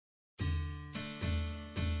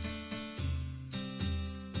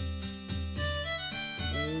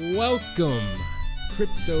Welcome,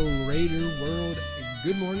 Crypto Raider World.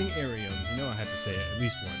 Good morning, Arium. You know I have to say it at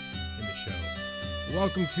least once in the show.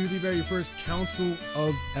 Welcome to the very first Council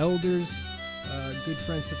of Elders. Good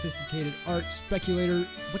friend, sophisticated art speculator.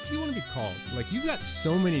 What do you want to be called? Like, you've got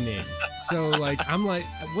so many names. So, like, I'm like,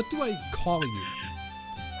 what do I call you?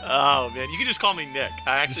 Oh, man, you can just call me Nick.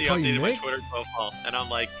 I actually updated my Nick? Twitter profile, and I'm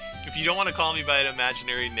like, if you don't want to call me by an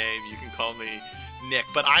imaginary name, you can call me Nick.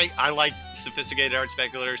 But I like sophisticated art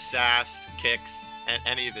speculator, sass, kicks, and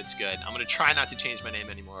any of it's good. I'm going to try not to change my name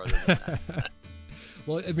anymore other than that.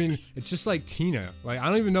 Well, I mean, it's just like Tina. Like, I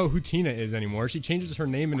don't even know who Tina is anymore. She changes her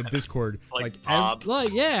name in a Discord. Bob. I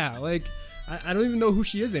don't even know who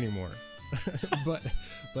she is anymore.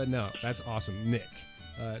 but no, that's awesome. Nick,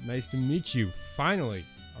 nice to meet you. Finally,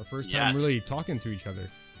 our first time really talking to each other.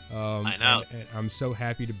 I know. And I'm so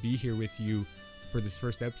happy to be here with you for this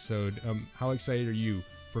first episode. How excited are you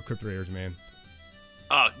for Crypto Raiders, man?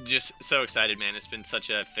 Oh, just so excited, man. It's been such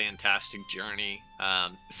a fantastic journey.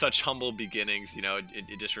 Such humble beginnings. You know,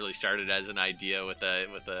 it just really started as an idea with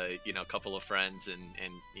a couple of friends, and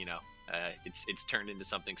it's turned into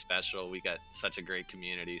something special. We got such a great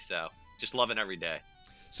community, so just loving every day.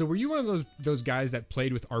 So were you one of those guys that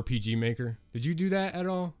played with RPG Maker? Did you do that at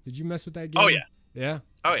all? Did you mess with that game? Oh yeah. Yeah?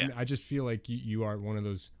 Oh yeah. I just feel like you are one of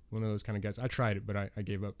those kind of guys. I tried it, but I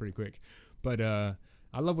gave up pretty quick. But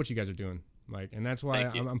I love what you guys are doing. Like, and that's why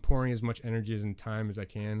I'm pouring as much energy and time as I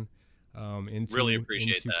can into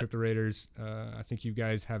Crypto Raiders. I think you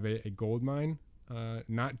guys have a gold mine,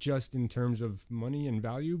 not just in terms of money and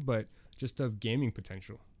value, but just of gaming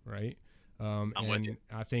potential, right? I'm with you.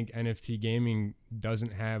 I think NFT gaming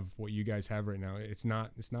doesn't have what you guys have right now. It's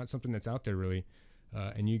not something that's out there really.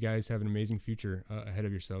 And you guys have an amazing future ahead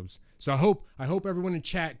of yourselves. So I hope everyone in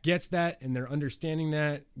chat gets that and they're understanding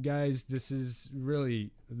that, guys. This is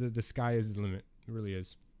really the sky is the limit. It really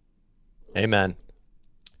is. Amen.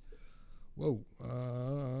 Whoa.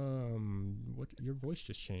 What? Your voice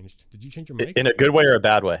just changed. Did you change your mic? In a good way or a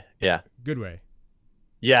bad way? Yeah. Good way.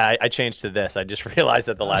 Yeah, I changed to this. I just realized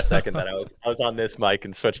at the last second that I was on this mic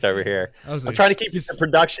and switched over here. I'm trying to keep the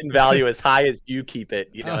production value as high as you keep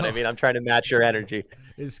it. You know what I mean? I'm trying to match your energy.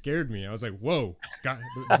 It scared me. I was like, whoa, God,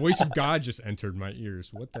 the voice of God just entered my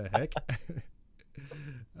ears. What the heck?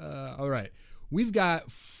 All right. We've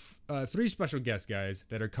got three special guests, guys,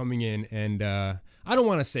 that are coming in. And I don't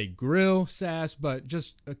want to say grill sass, but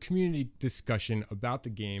just a community discussion about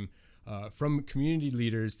the game. From community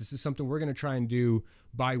leaders. This is something we're going to try and do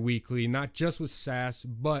bi-weekly, not just with SAS,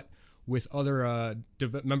 but with other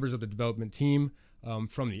members of the development team,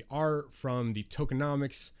 from the art, from the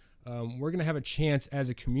tokenomics. We're going to have a chance as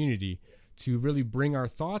a community to really bring our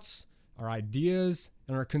thoughts, our ideas,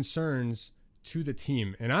 and our concerns to the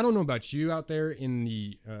team. And I don't know about you out there in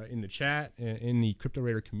the chat, in the Crypto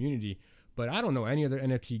Raider community, but I don't know any other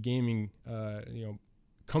NFT gaming,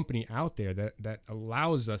 company out there that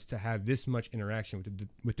allows us to have this much interaction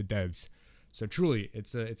with the devs. So truly,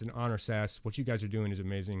 it's an honor, Sass. What you guys are doing is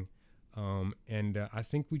amazing, and I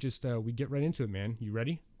think we just we get right into it, man. You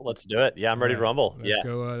ready? Let's do it. Yeah, I'm ready to rumble. Let's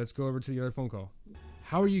go. Let's go over to the other phone call.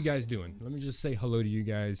 How are you guys doing? Let me just say hello to you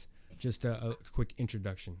guys. Just a quick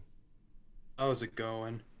introduction. How's it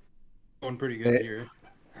going? Going pretty good here.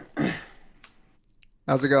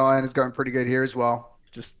 How's it going? It's going pretty good here as well.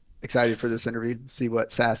 Just excited for this interview, see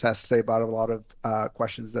what SAS has to say about a lot of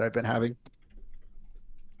questions that I've been having.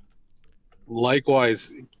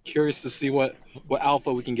 Likewise, curious to see what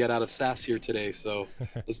alpha we can get out of SAS here today. So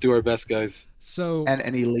let's do our best, guys. And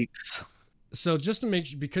any leaks. So just to make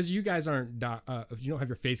sure, because you guys aren't, if you don't have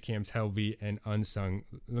your face cams, Helvy and Unsung,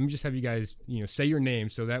 let me just have you guys, say your name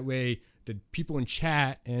so that way the people in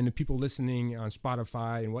chat and the people listening on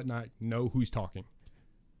Spotify and whatnot know who's talking.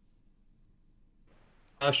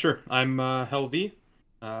 Sure. I'm Helvy.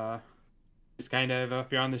 Just kind of,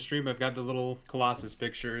 if you're on the stream, I've got the little Colossus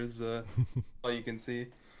pictures, all you can see.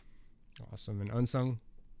 Awesome. And Unsung?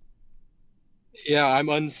 Yeah, I'm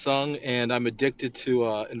Unsung, and I'm addicted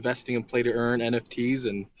to investing in play to earn NFTs,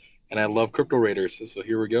 and I love Crypto Raiders. So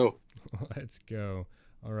here we go. Let's go.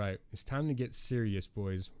 All right. It's time to get serious,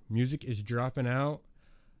 boys. Music is dropping out.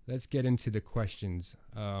 Let's get into the questions.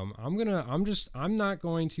 I'm not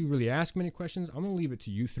going to really ask many questions. I'm going to leave it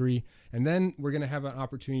to you three. And then we're going to have an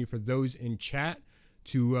opportunity for those in chat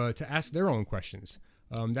to ask their own questions.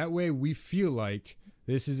 That way we feel like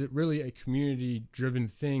this is really a community driven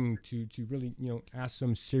thing to really, ask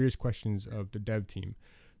some serious questions of the dev team.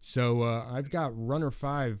 So I've got Runner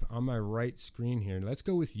 5 on my right screen here. Let's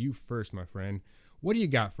go with you first, my friend. What do you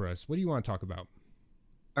got for us? What do you want to talk about?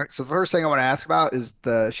 All right, so the first thing I want to ask about is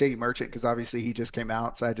the Shady Merchant, because obviously he just came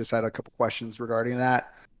out, so I just had a couple questions regarding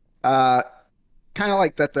that. Uh, kind of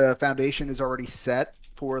like that the foundation is already set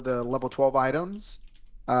for the level 12 items.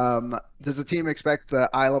 Does the team expect the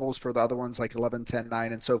eye levels for the other ones like 11, 10,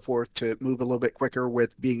 9, and so forth to move a little bit quicker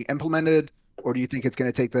with being implemented? Or do you think it's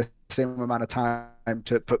going to take the same amount of time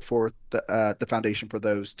to put forth the foundation for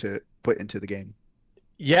those to put into the game?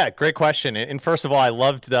 Yeah, great question. And first of all, I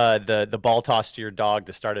loved the ball toss to your dog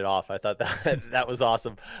to start it off. I thought that that was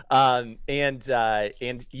awesome. And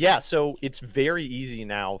yeah, so it's very easy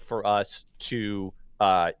now for us to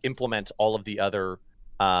implement all of the other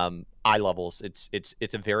eye levels.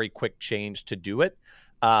 It's a very quick change to do it.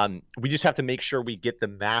 We just have to make sure we get the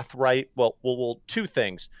math right. Well, two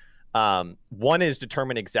things. One is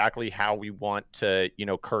determine exactly how we want to,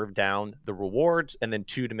 curve down the rewards, and then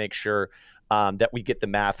two, to make sure that we get the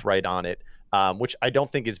math right on it, which I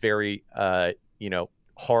don't think is very,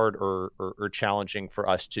 hard or challenging for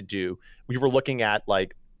us to do. We were looking at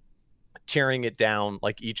like tearing it down,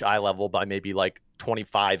 like each eye level by maybe like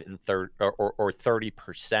 25 and 30 or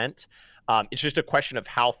 30%. It's just a question of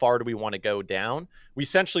how far do we want to go down. We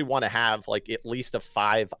essentially want to have like at least a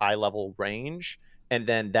 5 eye level range, and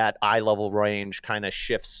then that eye level range kind of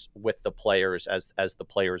shifts with the players as the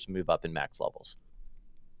players move up in max levels.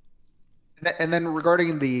 And then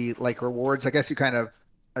regarding the like rewards, I guess you kind of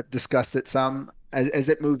discussed it some. As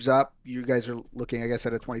it moves up, you guys are looking, I guess,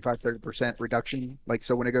 at a 25-30% reduction. Like,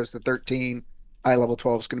 so when it goes to 13, eye level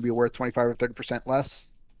 12 is going to be worth 25 or 30% less.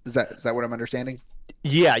 Is that what I'm understanding?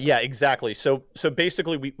 Yeah, exactly. So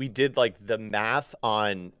basically we did like the math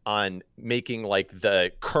on making like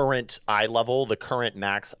the current eye level, the current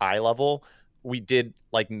max eye level. We did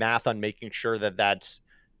like math on making sure that that's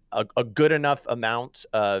a good enough amount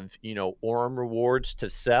of, Aurum rewards to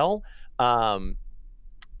sell,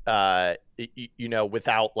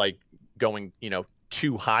 without like going,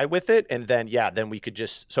 too high with it. And then, then we could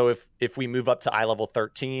just, so if we move up to eye level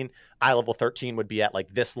 13 would be at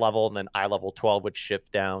like this level, and then eye level 12 would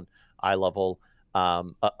shift down, eye level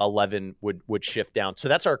 11 would shift down. So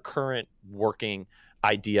that's our current working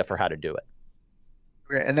idea for how to do it.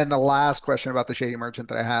 Okay. And then the last question about the Shady Merchant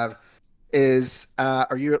that I have is,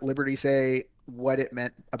 are you at liberty to say what it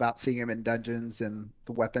meant about seeing him in dungeons and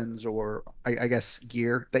the weapons or I guess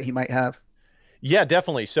gear that he might have? Yeah,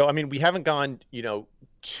 definitely. So, I mean, we haven't gone,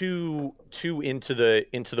 too into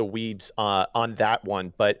the weeds on that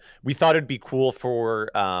one, but we thought it'd be cool for,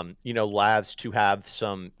 Lavs to have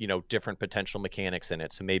some, different potential mechanics in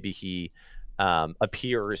it. So maybe he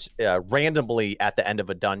appears randomly at the end of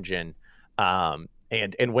a dungeon.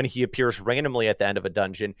 And when he appears randomly at the end of a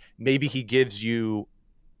dungeon, maybe he gives you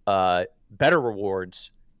better rewards,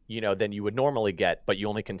 than you would normally get, but you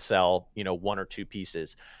only can sell, 1 or 2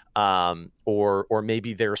 pieces. Or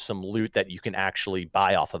maybe there's some loot that you can actually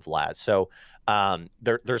buy off of Laz. So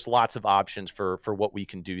there's lots of options for what we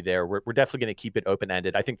can do there. We're definitely going to keep it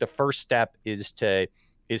open-ended. I think the first step is to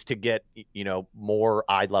get, more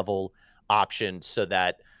eye level options so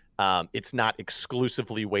that it's not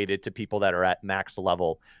exclusively weighted to people that are at max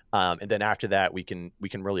level. And then after that, we can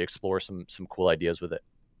really explore some cool ideas with it.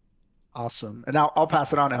 Awesome. And I'll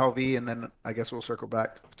pass it on to LV, and then I guess we'll circle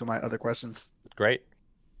back to my other questions. Great.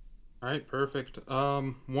 All right, perfect.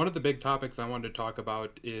 One of the big topics I wanted to talk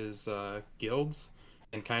about is guilds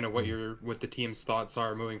and kind of what the team's thoughts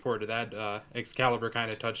are moving forward to that. Excalibur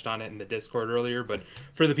kind of touched on it in the Discord earlier, but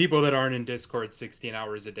for the people that aren't in Discord 16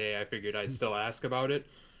 hours a day, I figured I'd still ask about it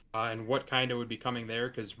and what kind of would be coming there.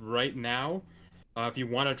 Because right now, if you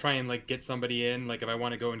want to try and like get somebody in, like if I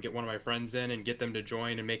want to go and get one of my friends in and get them to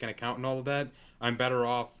join and make an account and all of that, I'm better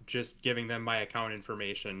off just giving them my account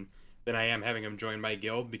information than I am having them join my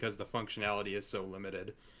guild because the functionality is so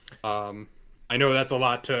limited. I know that's a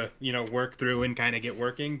lot to, work through and kind of get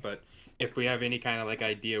working, but if we have any kind of like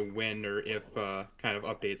idea when or if kind of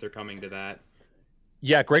updates are coming to that.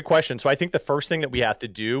 Yeah, great question. So I think the first thing that we have to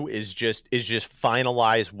do is just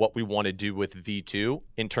finalize what we want to do with V2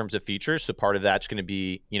 in terms of features. So part of that's going to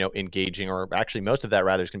be, engaging, or actually most of that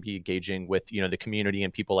rather is going to be engaging with, the community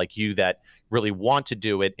and people like you that really want to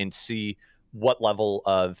do it and see what level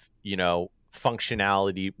of,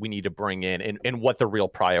 functionality we need to bring in and what the real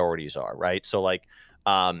priorities are, right? So like,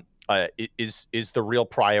 is the real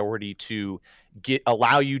priority to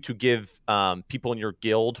allow you to give people in your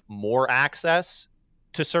guild more access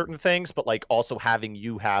to certain things, but like also having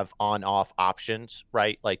you have on-off options,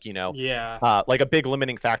 right? Like, like a big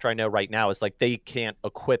limiting factor I know right now is like they can't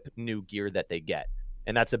equip new gear that they get.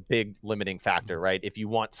 And that's a big limiting factor, right? If you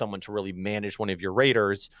want someone to really manage one of your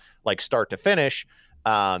raiders, like start to finish,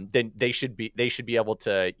 then they should be able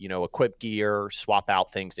to, equip gear, swap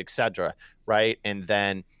out things, etc. Right? And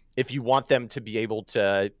then if you want them to be able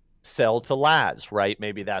to, sell to Laz, right?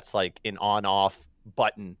 Maybe that's like an on-off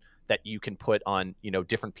button that you can put on,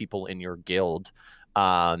 different people in your guild,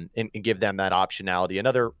 and give them that optionality.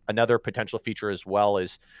 Another potential feature as well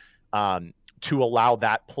is to allow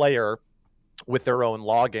that player with their own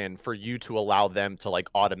login for you to allow them to like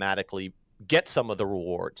automatically get some of the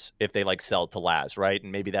rewards if they like sell to Laz, right?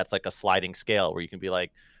 And maybe that's like a sliding scale where you can be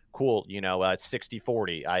like, cool,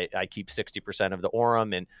 60-40. I keep 60% of the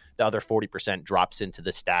Aurum and the other 40% drops into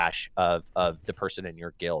the stash of the person in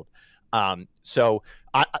your guild. So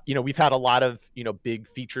we've had a lot of, big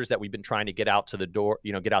features that we've been trying to get out to the door,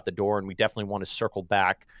 get out the door. And we definitely want to circle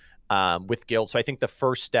back with guild. So I think the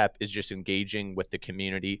first step is just engaging with the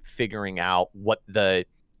community, figuring out what the,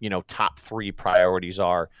 top 3 priorities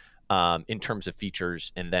are in terms of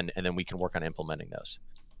features. And then we can work on implementing those.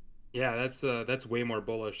 Yeah, that's way more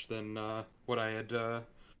bullish than what I had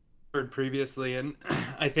heard previously, and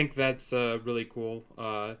I think that's really cool.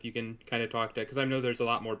 If you can kind of talk to, because I know there's a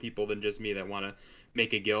lot more people than just me that want to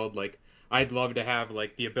make a guild. Like, I'd love to have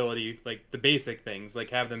like the ability, like the basic things, like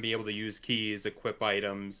have them be able to use keys, equip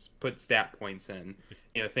items, put stat points in,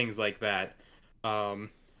 things like that.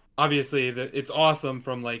 Obviously, it's awesome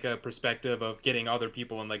from like a perspective of getting other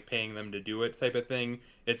people and like paying them to do it type of thing.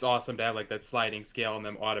 It's awesome to have like that sliding scale and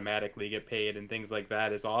them automatically get paid and things like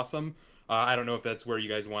that is awesome. I don't know if that's where you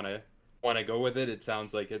guys want to go with it. It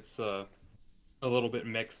sounds like it's a little bit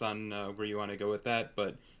mixed on where you want to go with that,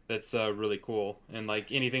 but that's really cool. And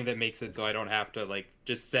like anything that makes it so I don't have to like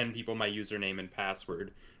just send people my username and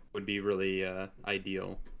password would be really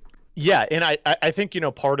ideal. Yeah, and I think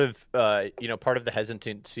part of the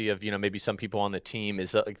hesitancy of maybe some people on the team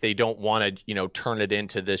is that like they don't want to turn it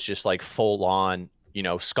into this just like full on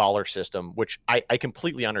scholar system, which I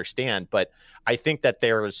completely understand, but I think that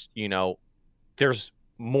there's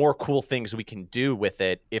more cool things we can do with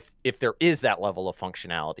it if there is that level of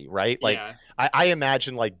functionality, right? Like Yeah. I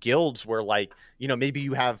imagine like guilds where like maybe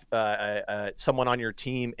you have someone on your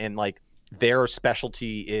team and like their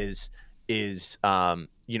specialty is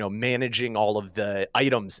managing all of the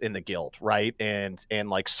items in the guild, right? And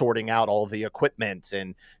like sorting out all of the equipment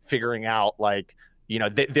and figuring out like,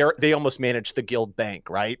 they almost manage the guild bank,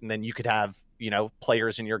 right? And then you could have,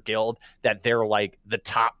 players in your guild that they're like the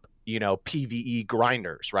top, PvE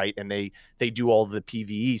grinders, right? And they do all the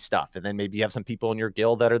PvE stuff. And then maybe you have some people in your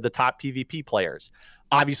guild that are the top PvP players.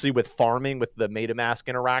 Obviously with farming, with the MetaMask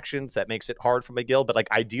interactions, that makes it hard from a guild, but like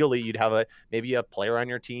ideally you'd have maybe a player on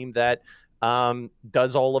your team that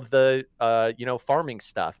does all of the farming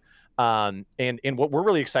stuff, and what we're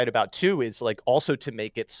really excited about too is like also to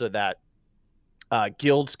make it so that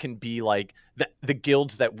guilds can be like the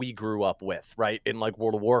guilds that we grew up with, right? In like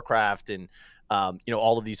World of Warcraft and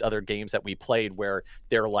all of these other games that we played, where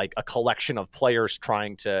they're like a collection of players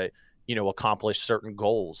trying to accomplish certain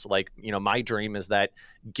goals. Like, my dream is that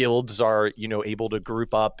guilds are, able to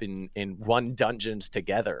group up and run dungeons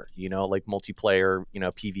together, like multiplayer,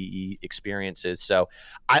 PvE experiences. So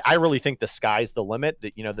I really think the sky's the limit.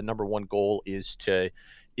 That, the number one goal is to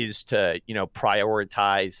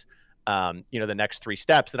prioritize the next 3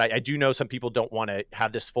 steps. And I do know some people don't want to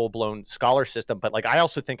have this full-blown scholar system, but like I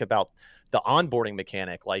also think about the onboarding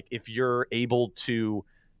mechanic. Like if you're able to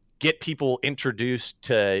get people introduced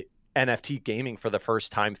to NFT gaming for the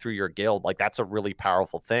first time through your guild, like that's a really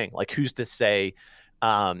powerful thing. Like who's to say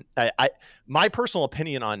my personal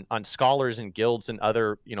opinion on scholars and guilds and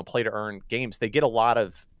other play to earn games, they get a lot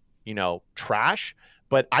of trash,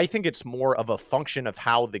 but I think it's more of a function of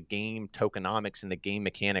how the game tokenomics and the game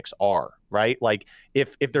mechanics are, right? Like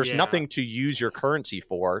if there's nothing to use your currency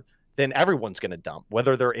for, then everyone's going to dump,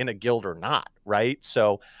 whether they're in a guild or not, right?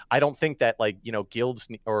 So I don't think that like, guilds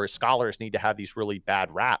or scholars need to have these really bad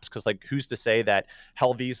raps, because like who's to say that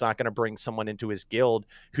Helvy's not going to bring someone into his guild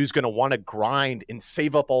who's going to want to grind and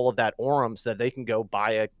save up all of that Aurum so that they can go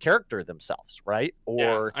buy a character themselves, right?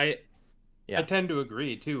 Or I tend to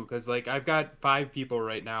agree too, because like I've got 5 people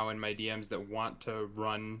right now in my DMs that want to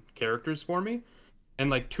run characters for me, and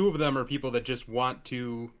like 2 of them are people that just want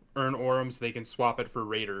to earn Aurum so they can swap it for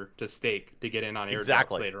Raider to stake to get in on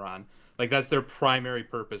airdrops later on. Like that's their primary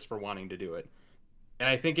purpose for wanting to do it. And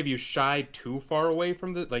I think if you shy too far away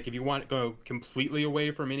from like if you want to go completely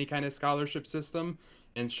away from any kind of scholarship system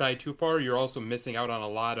and shy too far, you're also missing out on a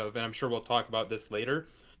lot of, and I'm sure we'll talk about this later,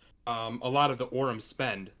 a lot of the Aurum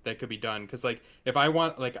spend that could be done. Because like if I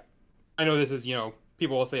want, like I know this is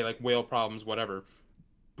people will say like whale problems, whatever,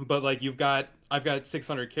 but like I've got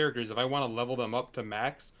 600 characters. If I want to level them up to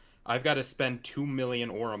max, I've got to spend 2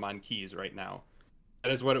 million Aurum on keys right now.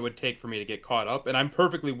 That is what it would take for me to get caught up, and I'm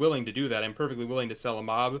perfectly willing to do that. I'm perfectly willing to sell a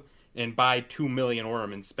mob and buy 2 million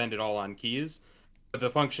Aurum and spend it all on keys. But the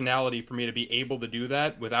functionality for me to be able to do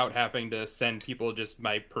that without having to send people just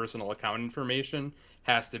my personal account information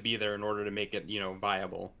has to be there in order to make it,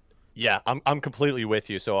 viable. Yeah, I'm completely with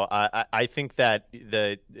you. So I think that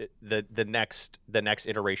the next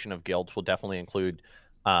iteration of guilds will definitely include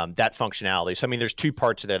that functionality. So I mean, there's two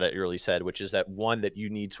parts there that you really said, which is that one, that you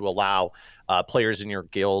need to allow players in your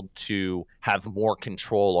guild to have more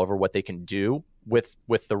control over what they can do with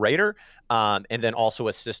the raider, and then also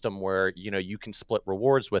a system where you can split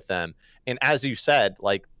rewards with them. And as you said,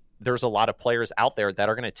 like, there's a lot of players out there that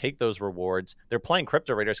are going to take those rewards. They're playing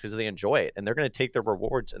Crypto Raiders because they enjoy it, and they're going to take their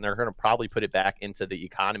rewards and they're going to probably put it back into the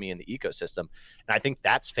economy and the ecosystem. And I think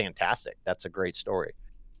that's fantastic. That's a great story.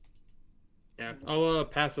 Yeah, I'll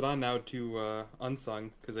pass it on now to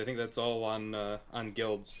Unsung, because I think that's all on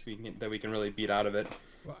guilds that we can really beat out of it.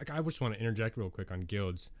 Well, I just want to interject real quick on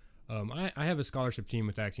guilds. I have a scholarship team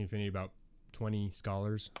with Axie Infinity, about 20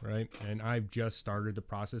 scholars, right? And I've just started the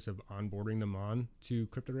process of onboarding them on to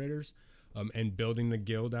Crypto Raiders, and building the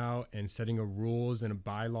guild out and setting a rules and a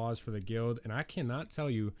bylaws for the guild. And I cannot tell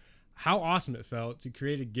you how awesome it felt to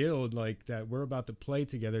create a guild like that we're about to play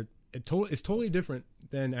together. It's totally different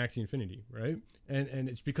than Axie Infinity, right? And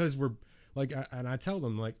it's because we're like, and I tell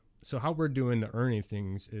them, like, so how we're doing the earning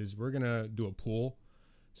things is we're gonna do a pool.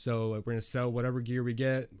 So like, we're gonna sell whatever gear we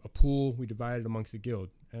get, a pool, we divide it amongst the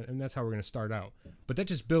guild, and that's how we're gonna start out. But that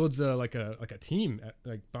just builds like a team,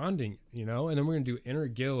 like bonding, and then we're gonna do inner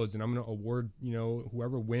guilds, and I'm gonna award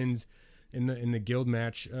whoever wins in the guild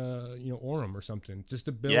match, Aurum or something, just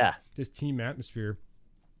to build this team atmosphere.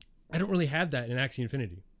 I don't really have that in Axie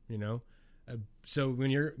Infinity, so when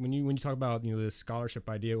you talk about the scholarship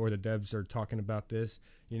idea, or the devs are talking about this,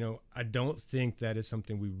 I don't think that is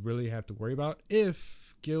something we really have to worry about if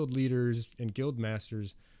guild leaders and guild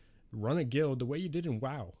masters run a guild the way you did in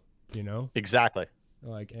WoW. Exactly.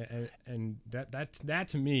 Like, and that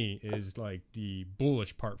to me is like the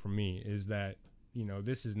bullish part for me, is that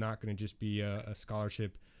this is not going to just be a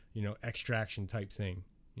scholarship extraction type thing.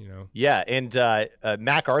 Yeah, and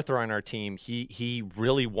Mac Arthur on our team, he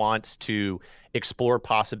really wants to explore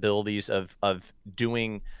possibilities of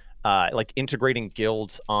doing like integrating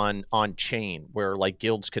guilds on chain, where like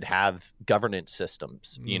guilds could have governance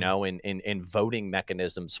systems, and voting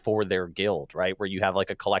mechanisms for their guild, right? Where you have like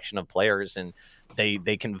a collection of players and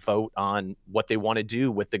they can vote on what they want to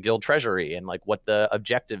do with the guild treasury and like what the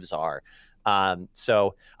objectives are.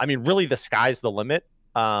 So I mean, really the sky's the limit.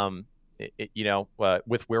 With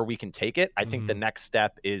where we can take it. I think the next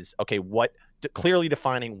step is, okay, clearly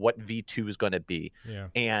defining what V2 is going to be,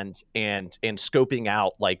 and scoping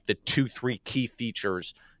out like the 2-3 key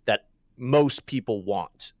features that most people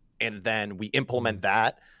want, and then we implement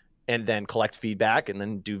that, and then collect feedback, and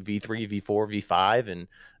then do V3, V4, V5, and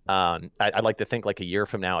I'd like to think like a year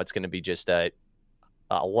from now, it's going to be just a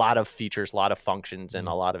lot of features, a lot of functions, and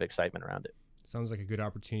a lot of excitement around it. Sounds like a good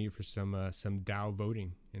opportunity for some DAO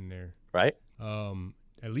voting in there, right?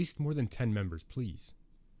 At least more than 10 members, please.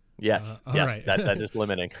 Yes, yes, right. that is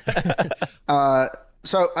limiting.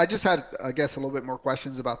 So I just had, I guess, a little bit more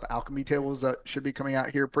questions about the alchemy tables that should be coming out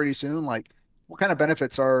here pretty soon. Like, what kind of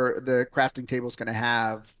benefits are the crafting tables going to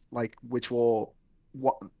have? Like, which will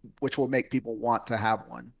make people want to have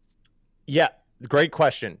one? Yeah. Great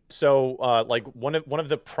question. So, like one of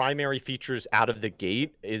the primary features out of the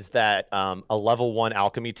gate is that a level 1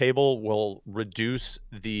 alchemy table will reduce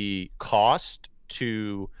the cost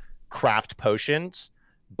to craft potions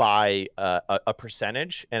by a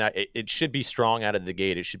percentage, and it should be strong out of the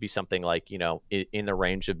gate. It should be something like in the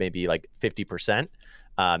range of maybe like 50%,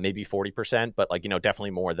 maybe 40%, but like definitely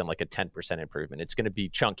more than like a 10% improvement. It's going to be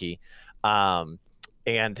chunky.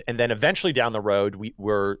 And then eventually down the road,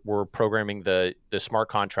 we're programming the smart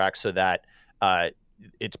contracts so that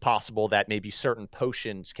it's possible that maybe certain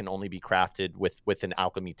potions can only be crafted with an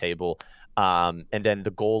alchemy table. And then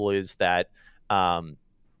the goal is that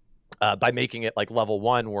by making it like level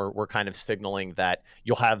 1, we're kind of signaling that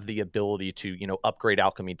you'll have the ability to upgrade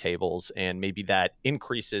alchemy tables, and maybe that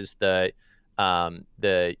increases the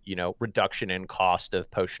reduction in cost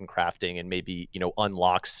of potion crafting, and maybe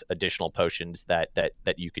unlocks additional potions that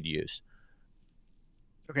you could use.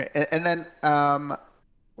 Okay, and then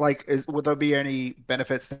would there be any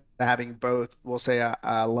benefits to having both, we'll say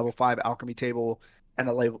a level 5 alchemy table and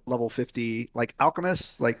a level 50 like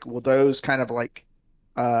alchemist? Like, will those kind of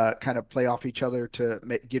play off each other to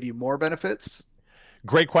give you more benefits?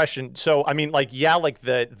 Great question. So I mean, like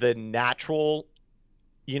the natural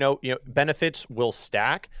benefits will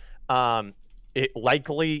stack. It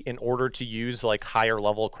likely, in order to use like higher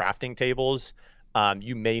level crafting tables,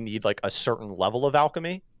 you may need like a certain level of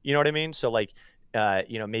alchemy. You know what I mean? So like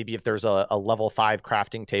maybe if there's a level 5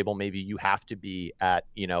 crafting table, maybe you have to be at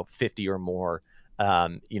 50 or more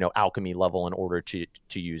alchemy level in order to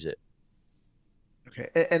use it.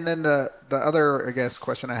 Okay. And then the other, I guess,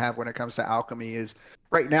 question I have when it comes to alchemy is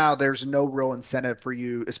right now there's no real incentive for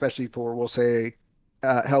you, especially for, we'll say,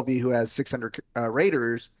 Helvey, who has 600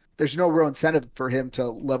 raiders. There's no real incentive for him to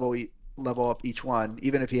level up each one,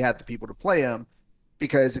 even if he had the people to play him.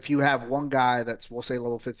 Because if you have one guy that's, we'll say,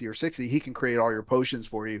 level 50 or 60, he can create all your potions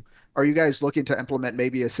for you. Are you guys looking to implement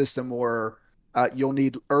maybe a system where you'll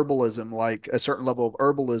need herbalism, like a certain level of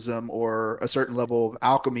herbalism or a certain level of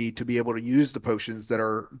alchemy to be able to use the potions that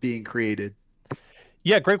are being created?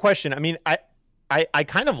 Yeah, great question. I mean, I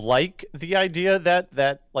kind of like the idea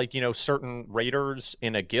that like, certain raiders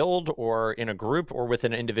in a guild or in a group or with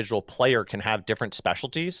an individual player can have different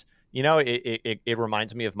specialties. It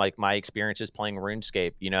reminds me of my experiences playing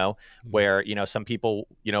RuneScape, where, some people,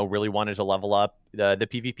 really wanted to level up the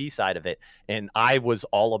PvP side of it. And I was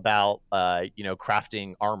all about,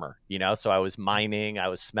 crafting armor, so I was mining, I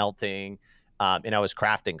was smelting, and I was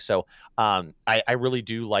crafting. So I really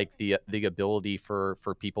do like the ability for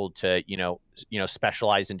people to,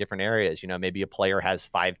 specialize in different areas. Maybe a player has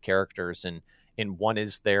 5 characters and one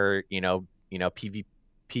is their, PvP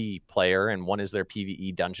player and one is their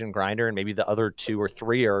PvE dungeon grinder, and maybe the other 2 or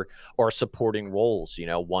 3 are supporting roles.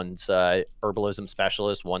 One's a herbalism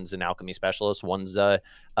specialist, one's an alchemy specialist, one's a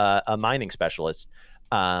mining specialist.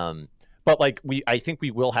 But like I think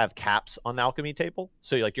we will have caps on the alchemy table.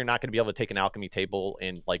 So like you're not going to be able to take an alchemy table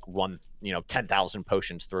and like run 10,000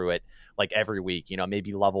 potions through it like every week.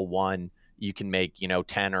 Maybe level 1 you can make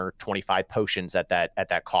 10 or 25 potions at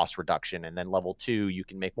that cost reduction, and then level 2 you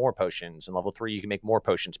can make more potions, and level 3 you can make more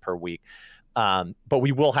potions per week. But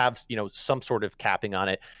we will have some sort of capping on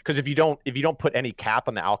it, because if you don't put any cap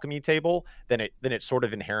on the alchemy table, then it sort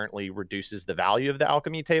of inherently reduces the value of the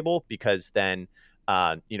alchemy table, because then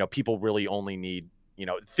people really only need,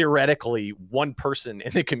 theoretically one person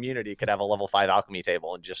in the community could have a level 5 alchemy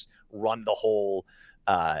table and just run the whole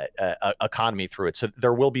economy through it. So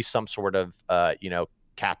there will be some sort of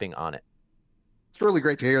capping on it. It's really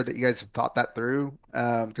great to hear that you guys have thought that through,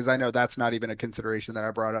 because I know that's not even a consideration that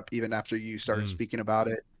I brought up even after you started speaking about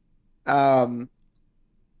it. I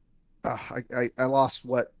lost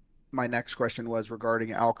what my next question was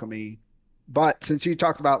regarding alchemy. But since you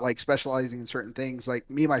talked about like specializing in certain things, like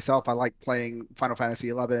me myself, I like playing Final Fantasy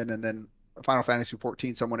 11 and then Final Fantasy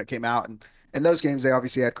 14. So when it came out, and in those games they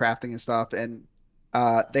obviously had crafting and stuff, and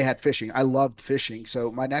they had fishing. I loved fishing.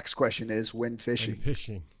 So my next question is, when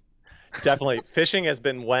fishing? Definitely, fishing has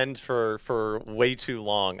been wend for way too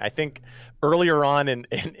long. I think earlier on in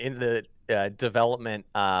the development,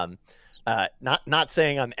 not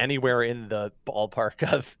saying I'm anywhere in the ballpark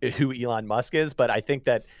of who Elon Musk is, but I think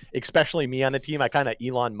that especially me on the team, I kind of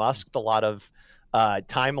Elon Musked a lot of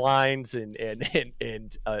timelines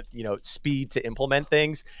and speed to implement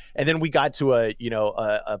things. And then we got to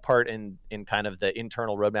a part in kind of the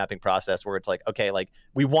internal road mapping process where it's like, okay, like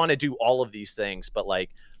we want to do all of these things, but like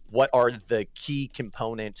what are the key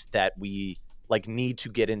components that we like need to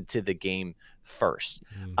get into the game first?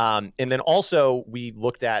 And then also we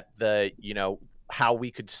looked at the how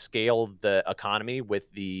we could scale the economy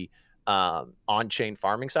with the on-chain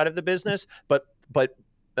farming side of the business, but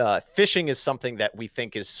fishing is something that we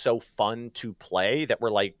think is so fun to play that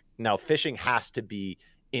we're like, no, fishing has to be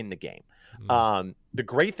in the game. The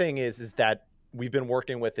great thing is that we've been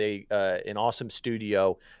working with an awesome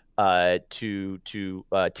studio to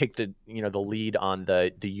take the the lead on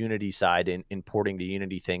the Unity side in porting the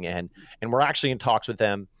Unity thing in, and we're actually in talks with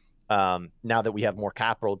them now that we have more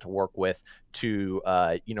capital to work with to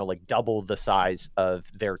like double the size of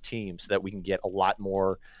their team so that we can get a lot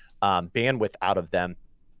more bandwidth out of them.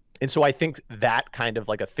 And so I think that kind of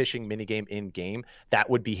like a fishing minigame in game that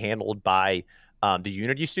would be handled by the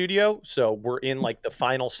Unity studio. So we're in like the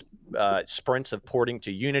final sprints of porting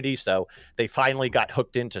to Unity. So they finally got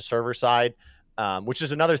hooked into server side, which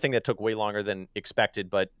is another thing that took way longer than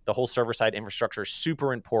expected. But the whole server side infrastructure is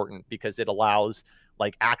super important because it allows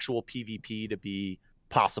like actual PvP to be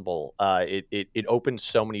possible. It opens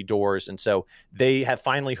so many doors. And so they have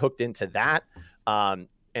finally hooked into that.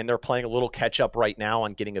 And they're playing a little catch up right now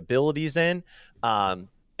on getting abilities in.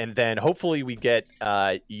 And then hopefully we get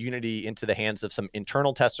Unity into the hands of some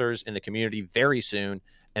internal testers in the community very soon,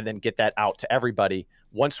 and then get that out to everybody.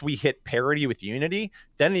 Once we hit parity with Unity,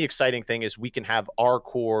 then the exciting thing is we can have our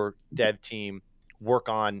core dev team work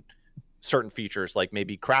on certain features like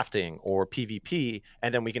maybe crafting or PvP,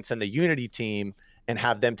 and then we can send the Unity team and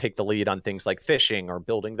have them take the lead on things like fishing or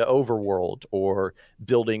building the overworld or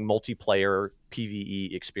building multiplayer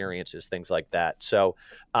PvE experiences, things like that. So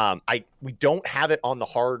we don't have it on the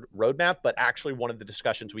hard roadmap, but actually one of the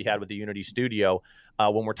discussions we had with the Unity studio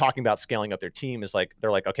when we're talking about scaling up their team is like,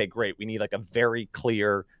 they're like, okay, great. We need like a very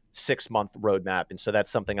clear 6-month roadmap. And so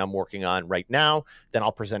that's something I'm working on right now. Then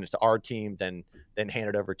I'll present it to our team, then hand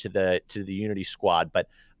it over to the Unity squad. But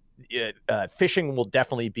fishing will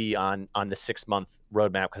definitely be on the 6-month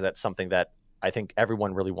roadmap, because that's something that I think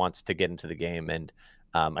everyone really wants to get into the game. And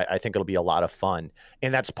I think it'll be a lot of fun.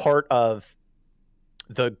 And that's part of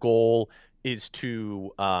the goal, is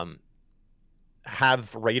to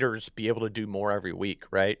have raiders be able to do more every week,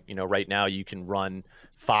 right? You know, right now you can run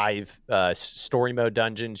 5 story mode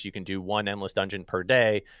dungeons, you can do 1 endless dungeon per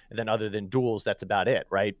day, and then other than duels, that's about it,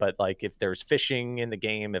 right? But like, if there's fishing in the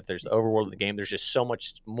game, if there's the overworld of the game, there's just so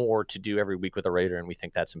much more to do every week with a raider, and we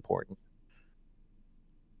think that's important.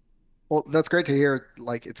 Well, that's great to hear.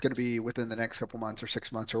 Like, it's going to be within the next couple months or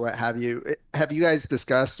 6 months or what have you. Have you guys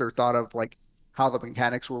discussed or thought of like how the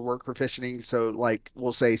mechanics will work for fishing? So like,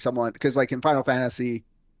 we'll say someone, because like in Final Fantasy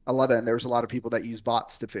 11, there's a lot of people that use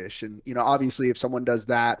bots to fish, and you know, obviously if someone does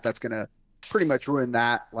that, that's going to pretty much ruin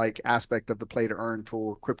that like aspect of the play to earn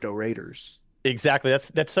for crypto raiders. Exactly.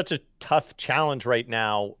 That's such a tough challenge right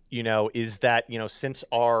now, you know, is that, you know, since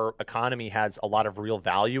our economy has a lot of real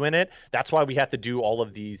value in it, that's why we have to do all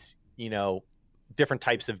of these, you know, different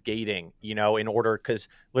types of gating, you know, in order, because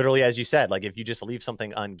literally, as you said, like if you just leave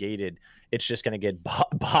something ungated, it's just going to get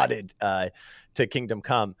botted to Kingdom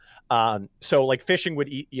Come. So like fishing would,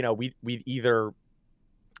 you know, we'd either,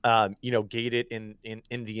 you know, gate it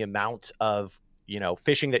in the amount of, you know,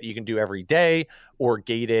 fishing that you can do every day, or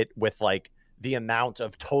gate it with like the amount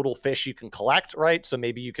of total fish you can collect, right? So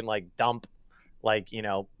maybe you can like dump like, you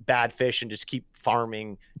know, bad fish and just keep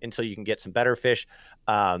farming until you can get some better fish.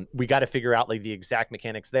 We got to figure out like the exact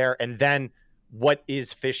mechanics there. And then what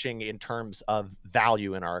is fishing in terms of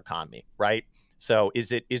value in our economy, right? So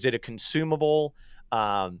is it a consumable?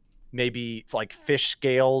 Maybe like fish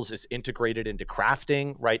scales is integrated into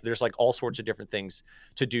crafting, right? There's like all sorts of different things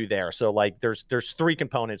to do there. So like there's 3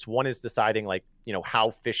 components. One is deciding like, you know,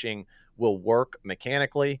 how fishing will work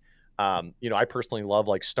mechanically. You know, I personally love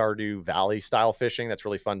like Stardew Valley style fishing. That's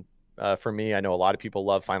really fun for me. I know a lot of people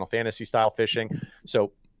love Final Fantasy style fishing.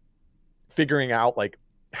 So figuring out like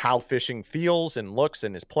how fishing feels and looks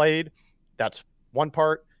and is played, that's one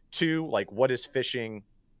part. 2, like what is fishing,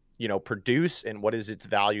 you know, produce, and what is its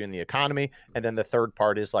value in the economy? And then the third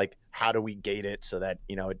part is like, how do we gate it so that,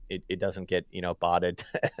 you know, it doesn't get, you know, botted.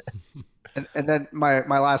 And then my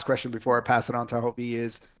last question before I pass it on to Hobie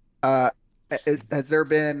is, has there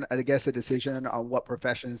been, I guess, a decision on what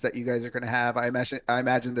professions that you guys are going to have? I imagine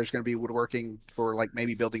there's going to be woodworking for like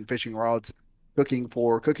maybe building fishing rods, cooking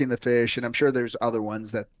the fish, and I'm sure there's other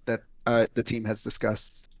ones that the team has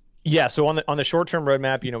discussed. Yeah, so on the short-term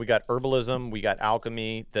roadmap, you know, we got herbalism, we got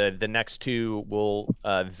alchemy. The next 2 will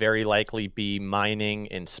very likely be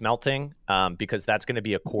mining and smelting, because that's going to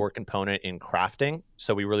be a core component in crafting.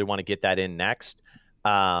 So we really want to get that in next.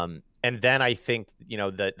 And then I think, you know,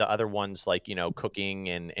 the other ones like, you know, cooking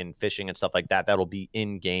and fishing and stuff like that, that'll be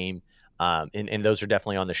in game. And those are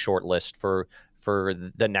definitely on the short list for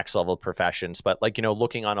the next level of professions. But like, you know,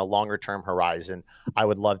 looking on a longer term horizon, I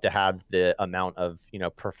would love to have the amount of, you know,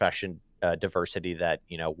 profession diversity that,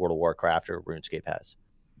 you know, World of Warcraft or RuneScape has.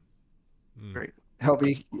 Great.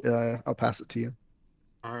 Helby, I'll pass it to you.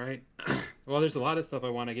 All right. Well, there's a lot of stuff I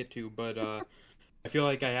want to get to, but I feel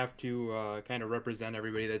like I have to kind of represent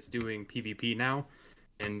everybody that's doing PvP now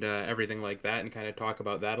and everything like that, and kind of talk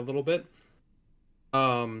about that a little bit.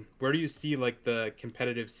 Where do you see like the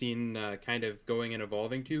competitive scene kind of going and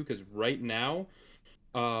evolving to? Because right now,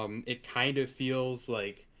 it kind of feels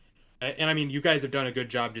like, and I mean, you guys have done a good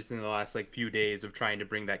job just in the last like few days of trying to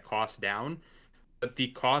bring that cost down. But the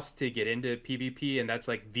cost to get into PvP, and that's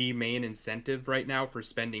like the main incentive right now for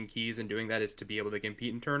spending keys and doing that, is to be able to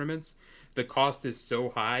compete in tournaments. The cost is so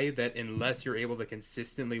high that unless you're able to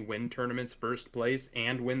consistently win tournaments first place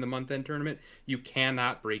and win the month-end tournament, you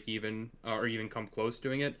cannot break even or even come close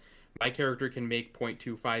doing it. My character can make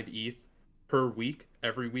 0.25 ETH per week,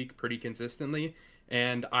 every week, pretty consistently,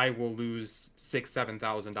 and I will lose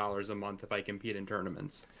 $6,000-$7,000 a month if I compete in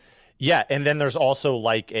tournaments. Yeah, and then there's also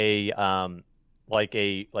like an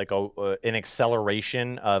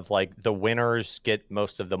acceleration of like the winners get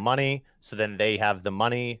most of the money, so then they have the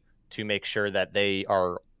money to make sure that they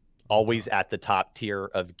are always at the top tier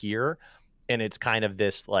of gear. And it's kind of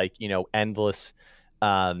this like, you know, endless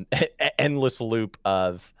endless loop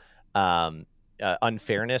of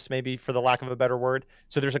unfairness, maybe for the lack of a better word.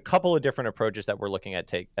 So there's a couple of different approaches that we're looking at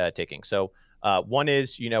taking. So one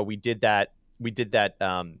is, we did that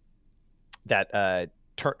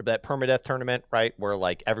permadeath tournament, right, where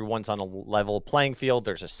like everyone's on a level playing field.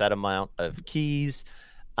 There's a set amount of keys,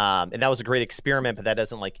 and that was a great experiment, but that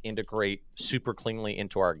doesn't like integrate super cleanly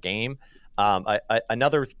into our game.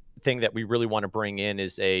 Another thing that we really want to bring in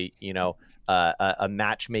is a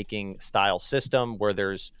matchmaking style system where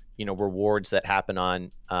there's rewards that happen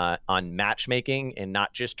on matchmaking and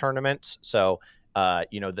not just tournaments. So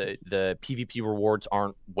the PvP rewards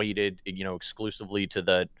aren't weighted exclusively to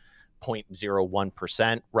the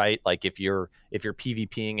 0.01%, right? Like if you're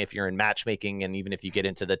PvPing, if you're in matchmaking, and even if you get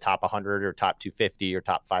into the top 100 or top 250 or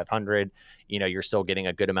top 500, you're still getting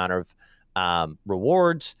a good amount of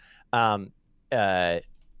rewards. And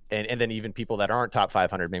then even people that aren't top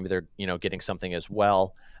 500, maybe they're getting something as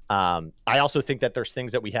well. I also think that there's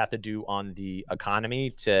things that we have to do on the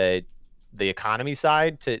economy side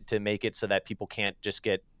to make it so that people can't just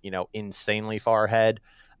get insanely far ahead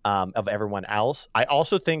of everyone else. I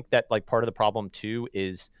also think that like part of the problem too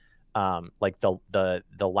is like the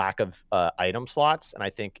lack of item slots, and I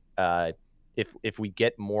think if we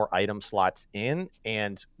get more item slots in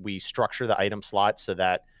and we structure the item slots so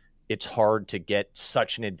that it's hard to get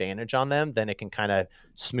such an advantage on them, then it can kind of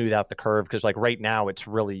smooth out the curve. Because like right now it's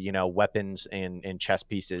really weapons and chess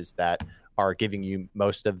pieces that are giving you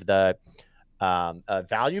most of the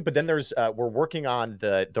value. But then there's we're working on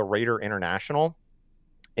the Raider International,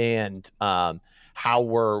 and how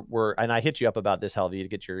we're and I hit you up about this, Helvi, to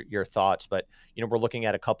get your thoughts. But we're looking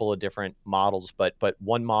at a couple of different models, but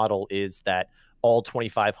one model is that all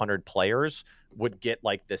 2,500 players would get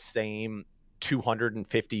like the same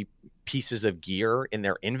 250 pieces of gear in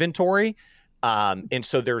their inventory. And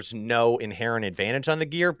so there's no inherent advantage on the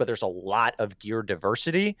gear, but there's a lot of gear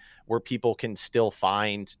diversity where people can still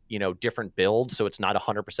find, different builds. So it's not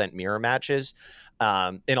 100% mirror matches.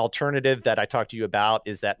 An alternative that I talked to you about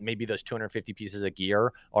is that maybe those 250 pieces of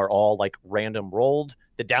gear are all like random rolled.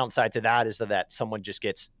 The downside to that is that someone just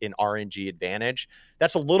gets an RNG advantage.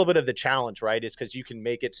 That's a little bit of the challenge, right? Is because you can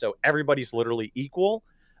make it so everybody's literally equal.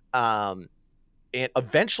 And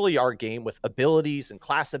eventually our game with abilities and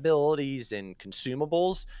class abilities and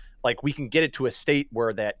consumables, like we can get it to a state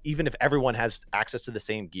where that even if everyone has access to the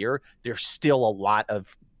same gear, there's still a lot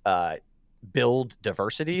of build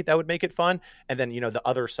diversity that would make it fun. And then, the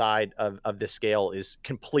other side of the scale is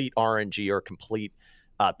complete RNG or complete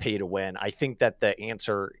pay to win. I think that the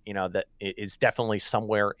answer, that is definitely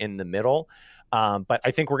somewhere in the middle. But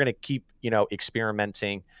I think we're going to keep,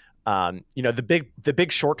 experimenting. The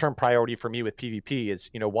big short-term priority for me with PvP is,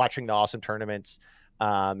 watching the awesome tournaments.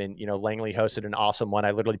 And, Langley hosted an awesome one.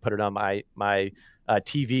 I literally put it on my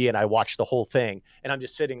TV and I watched the whole thing, and I'm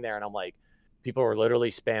just sitting there and I'm like, people are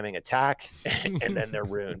literally spamming attack and then they're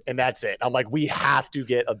ruined. And that's it. I'm like, we have to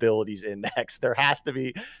get abilities in next. There has to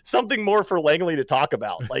be something more for Langley to talk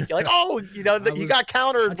about. Like, you got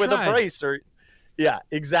countered with a brace or. Yeah,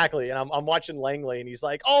 exactly. And I'm watching Langley and he's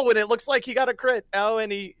like, oh, and it looks like he got a crit. Oh,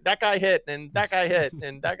 and that guy hit and that guy hit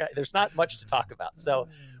and that guy. There's not much to talk about. So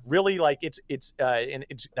really, like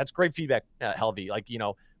that's great feedback, Helvi. Like,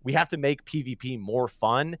 we have to make PvP more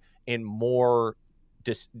fun and more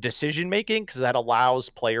decision making, because that allows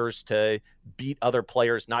players to beat other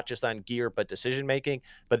players, not just on gear, but decision making.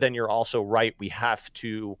 But then you're also right. We have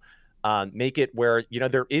to make it where,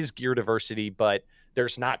 there is gear diversity, but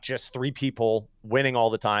there's not just 3 people winning all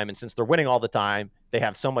the time. And since they're winning all the time, they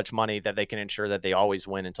have so much money that they can ensure that they always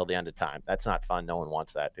win until the end of time. That's not fun. No one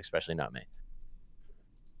wants that, especially not me.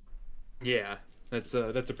 Yeah, that's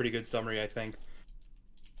a pretty good summary, I think.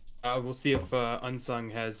 We'll see if Unsung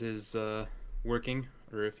has his working,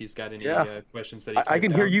 or if he's got any questions that I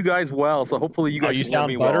can hear you guys well, so hopefully you guys you can hear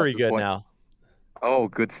me sound buttery well good now. Oh,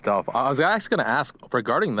 good stuff. I was actually going to ask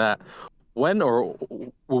regarding that. When or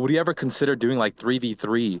would you ever consider doing like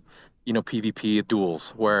 3v3, PvP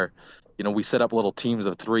duels where, we set up little teams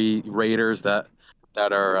of 3 raiders that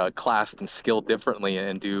are classed and skilled differently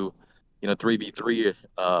and do,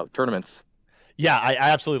 3v3 tournaments? Yeah, I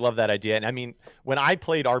absolutely love that idea. And I mean, when I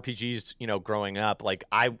played RPGs, growing up, like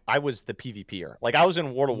I was the PvPer. Like I was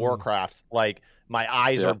in World of Warcraft, like my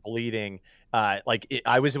eyes are bleeding.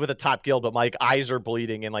 I was with a top guild, but my eyes are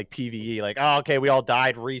bleeding in like PvE. Like, oh, okay, we all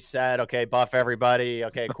died, reset. Okay, buff everybody.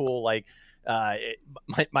 Okay, cool. Like,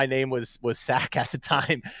 my name was Sack at the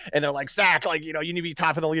time, and they're like, Sack, like, you need to be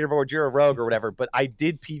top of the leaderboard. You're a rogue or whatever. But I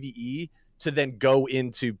did PvE to then go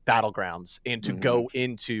into Battlegrounds and to go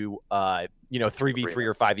into 3v3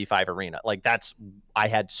 or 5v5 arena. Like I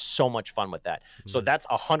had so much fun with that. So that's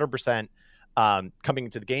 100% coming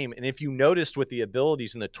into the game. And if you noticed with the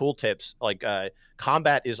abilities and the tooltips, like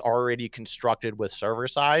combat is already constructed with server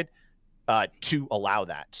side to allow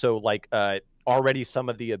that. So like already some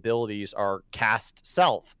of the abilities are cast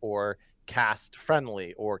self or cast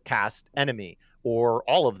friendly or cast enemy or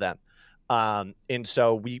all of them. And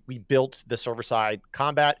so we built the server side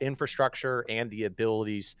combat infrastructure and the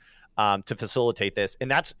abilities to facilitate this. And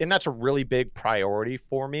that's a really big priority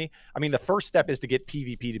for me. I mean, the first step is to get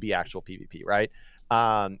PvP to be actual PvP, right?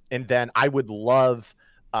 And then I would love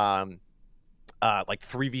like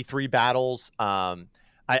 3v3 battles.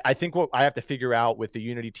 I think what I have to figure out with the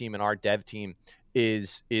Unity team and our dev team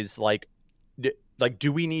is like,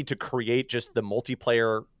 do we need to create just the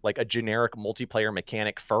multiplayer, like a generic multiplayer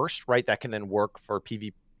mechanic first, right? That can then work for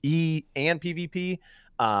PvE and PvP.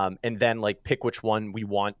 And then like pick which one we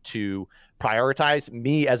want to prioritize.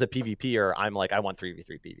 Me as a PvPer, I'm like, I want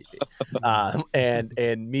 3v3 PvP.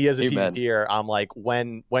 And me as a Amen. PvPer, I'm like,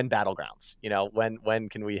 when Battlegrounds, you know, when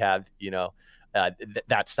can we have, you know,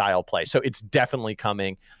 that style play? So it's definitely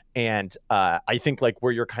coming. And I think like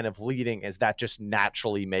where you're kind of leading is that just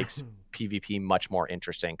naturally makes PvP much more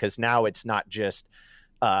interesting, because now it's not just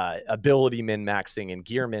ability min-maxing and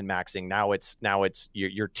gear min-maxing. Now it's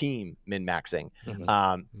your team min-maxing.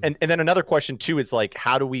 And then another question too is like,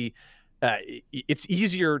 how do we it's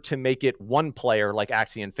easier to make it one player like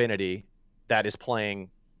Axie Infinity that is playing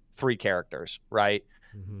 3 characters, right?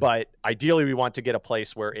 But ideally we want to get a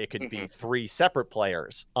place where it could be 3 separate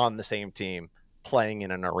players on the same team playing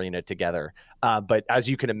in an arena together. But as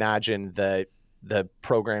you can imagine, the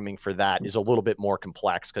programming for that is a little bit more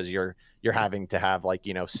complex, because you're having to have like,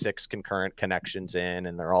 you know, 6 concurrent connections in,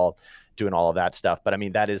 and they're all doing all of that stuff. But I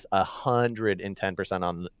mean, that is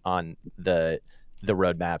 110% on the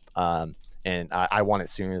roadmap. And I want it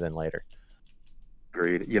sooner than later.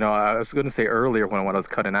 Agreed. You know, I was going to say earlier when I was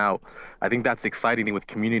cutting out, I think that's exciting with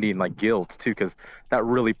community and like guilds too, because that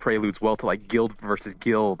really preludes well to like guild versus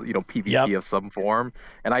guild, you know, PvP of some form.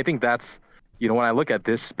 And I think that's, you know, when I look at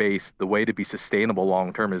this space, the way to be sustainable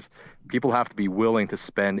long term is people have to be willing to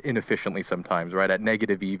spend inefficiently sometimes, right, at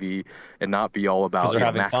negative EV, and not be all about, they're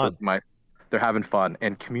having fun. They're having fun.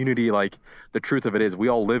 And community, like, the truth of it is we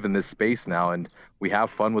all live in this space now, and we have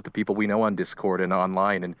fun with the people we know on Discord and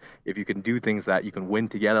online. And if you can do things that you can win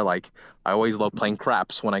together, like I always love playing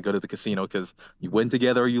craps when I go to the casino, because you win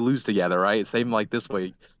together or you lose together, right? Same like this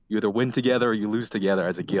way, you either win together or you lose together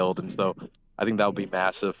as a guild. And so I think that would be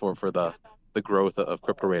massive for the growth of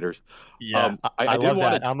Crypto Raiders. Yeah, I love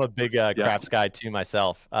that. I'm a big craps guy too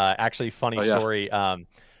myself. Actually, funny story.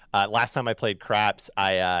 Last time I played craps,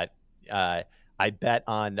 I bet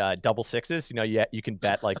on double sixes. You know, you can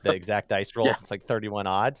bet like the exact dice roll. It's like 31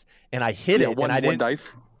 odds, and I hit it. One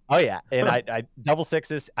dice. Oh yeah, and I double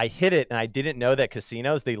sixes. I hit it, and I didn't know that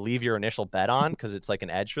casinos, they leave your initial bet on because it's like an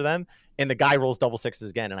edge for them. And the guy rolls double sixes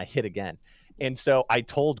again, and I hit again. And so I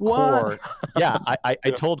told Core, I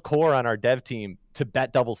told Core on our dev team to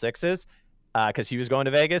bet double sixes because he was going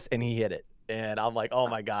to Vegas, and he hit it. And I'm like, oh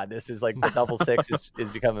my god, this is like the double six is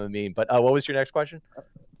becoming a meme. But what was your next question?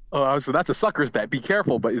 Oh, so that's a sucker's bet. Be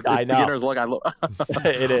careful, but it's beginner's luck.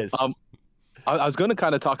 It is. I was going to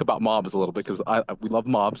kind of talk about mobs a little bit, because we love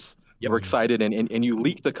mobs. We're excited, and you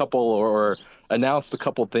leaked a couple or announced a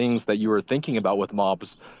couple things that you were thinking about with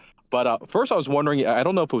mobs. But first, I was wondering, I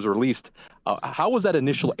don't know if it was released, how was that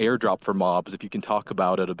initial airdrop for mobs, if you can talk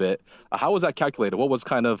about it a bit? How was that calculated? What was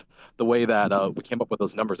kind of the way that we came up with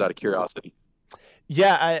those numbers, out of curiosity?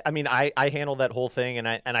 Yeah, I mean, I handled that whole thing, and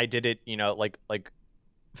I did it, you know, like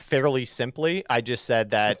fairly simply. I just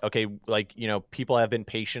said that, okay, like, you know, people have been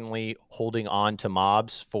patiently holding on to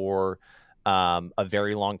mobs for a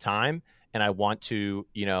very long time, and I want to,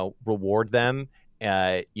 you know, reward them,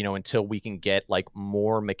 you know, until we can get like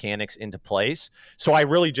more mechanics into place. So I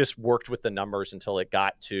really just worked with the numbers until it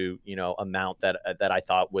got to, you know, amount that I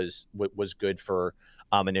thought was good for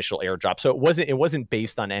initial airdrop. So it wasn't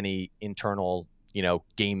based on any internal, you know,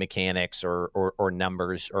 game mechanics or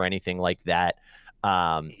numbers or anything like that.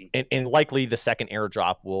 And likely the second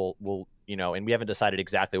airdrop will, you know, and we haven't decided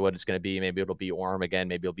exactly what it's going to be. Maybe it'll be Orm again.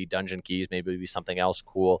 Maybe it'll be Dungeon Keys. Maybe it'll be something else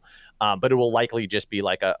cool. But it will likely just be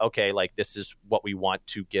like okay, like this is what we want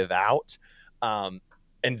to give out. And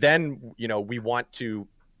then, you know, we want to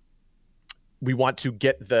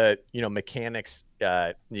get the, you know, mechanics.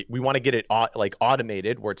 We want to get it like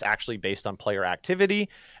automated, where it's actually based on player activity.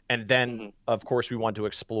 And then of course we want to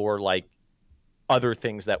explore like other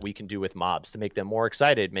things that we can do with mobs to make them more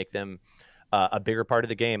excited, make them a bigger part of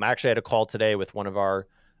the game. I actually had a call today with one of our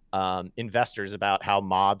investors about how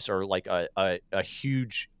mobs are like a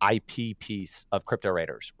huge IP piece of Crypto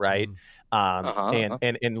Raiders, right?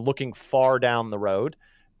 And looking far down the road,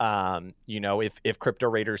 if Crypto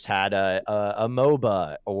Raiders had a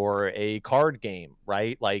MOBA or a card game,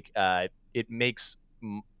 right? Like it makes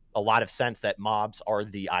a lot of sense that mobs are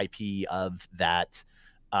the IP of that,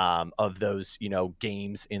 of those,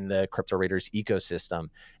 games in the Crypto Raiders ecosystem.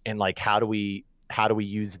 And like, how do we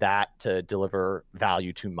use that to deliver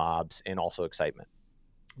value to mobs and also excitement?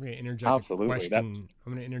 I'm going to interject a question.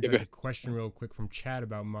 I'm going to interject a question real quick from chat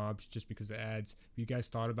about mobs, just because it adds. Have you guys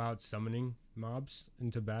thought about summoning mobs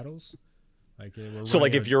into battles? Like,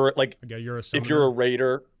 if you're a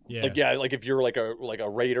raider, if you're like a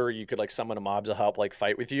raider, you could like summon a mob to help like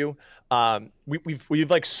fight with you.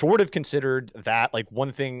 We've like sort of considered that. Like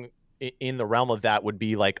one thing in the realm of that would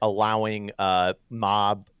be like allowing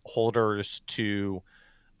mob holders to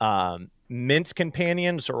mint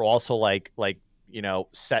companions, or also like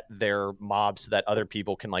set their mobs so that other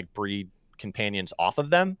people can like breed companions off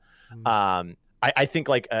of them. I think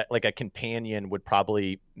like a companion would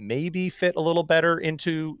probably maybe fit a little better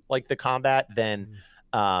into like the combat than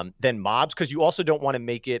mobs, because you also don't want to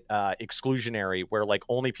make it exclusionary, where like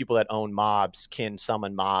only people that own mobs can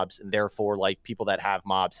summon mobs, and therefore like people that have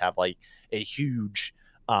mobs have like a huge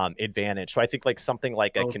advantage. So I think like something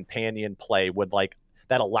like a companion play would like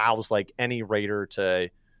that allows like any raider to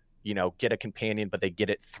get a companion, but they get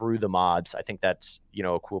it through the mobs. I think that's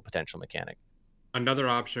a cool potential mechanic. Another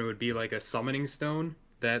option would be like a summoning stone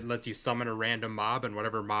that lets you summon a random mob, and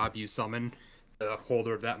whatever mob you summon, the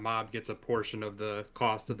holder of that mob gets a portion of the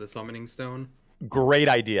cost of the summoning stone. Great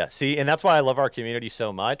idea. See, and that's why I love our community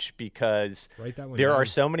so much, because there are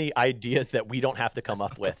so many ideas that we don't have to come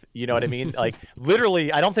up with. You know what I mean? Like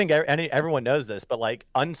literally, I don't think everyone knows this, but like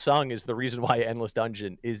Unsung is the reason why Endless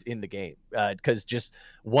Dungeon is in the game, because just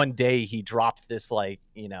one day he dropped this like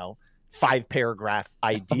 5-paragraph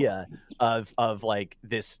idea of like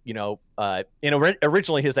this,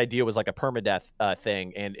 originally his idea was like a permadeath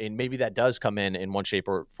thing, and maybe that does come in one shape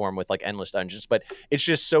or form with like Endless Dungeons, but it's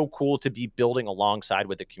just so cool to be building alongside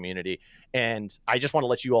with the community. And I just want to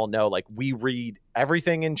let you all know, like, we read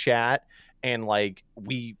everything in chat, and like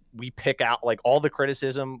we pick out like all the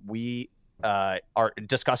criticism, we are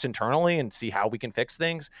discuss internally and see how we can fix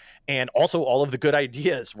things, and also all of the good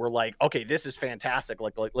ideas. We're like, okay, this is fantastic,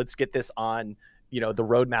 like let's get this on the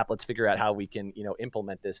roadmap, let's figure out how we can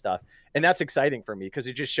implement this stuff. And that's exciting for me, because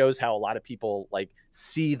it just shows how a lot of people like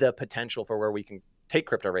see the potential for where we can take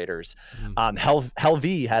Crypto Raiders.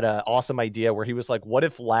 Helv had an awesome idea where he was like, what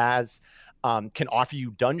if Laz can offer you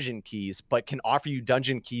dungeon keys, but can offer you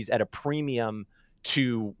dungeon keys at a premium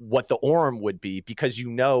to what the Orem would be, because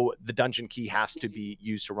the dungeon key has to be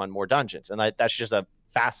used to run more dungeons. And that's just a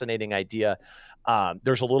fascinating idea.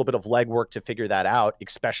 There's a little bit of legwork to figure that out,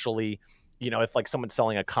 especially if like someone's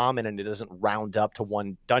selling a common and it doesn't round up to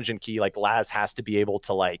one dungeon key. Like Laz has to be able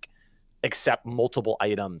to like accept multiple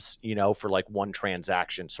items for like one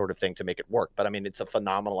transaction sort of thing to make it work. But I mean, it's a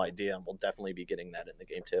phenomenal idea, and we'll definitely be getting that in the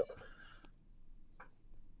game too.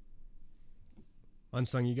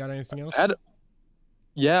 Unsung, you got anything else?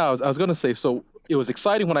 Yeah, I was going to say, so it was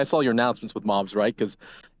exciting when I saw your announcements with mobs, right? Because,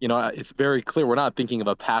 it's very clear we're not thinking of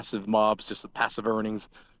a passive mobs, just a passive earnings,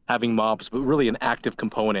 having mobs, but really an active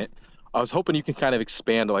component. I was hoping you can kind of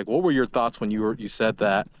expand, like, what were your thoughts when you said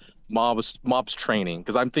that mobs training?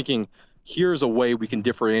 Because I'm thinking, here's a way we can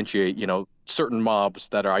differentiate, certain mobs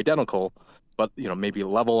that are identical, but, maybe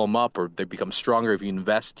level them up, or they become stronger if you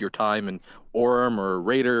invest your time in Orem or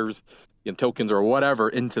Raiders, tokens or whatever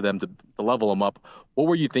into them to level them up. What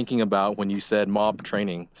were you thinking about when you said mob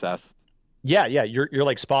training, Seth? Yeah, you're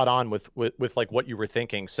like spot on with like what you were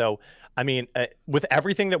thinking. So, I mean, with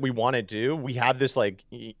everything that we want to do, we have this like,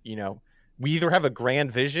 we either have a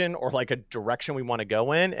grand vision or like a direction we want to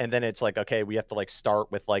go in, and then it's like, okay, we have to like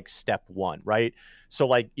start with like step one, right? So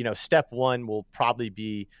like, step one will probably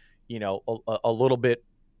be, a little bit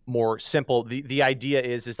more simple. The idea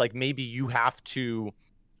is like maybe you have to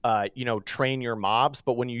train your mobs,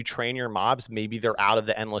 but when you train your mobs, maybe they're out of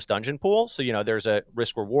the Endless Dungeon pool. So, there's a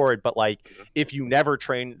risk reward, but like if you never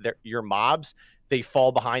train your mobs, they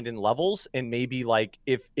fall behind in levels. And maybe like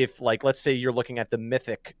if like, let's say you're looking at the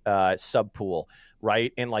mythic sub pool,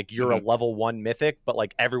 right? And like you're a level 1 mythic, but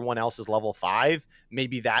like everyone else is level 5,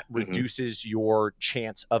 maybe that reduces your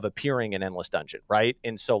chance of appearing in Endless Dungeon, right?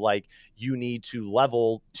 And so like you need to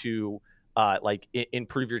level to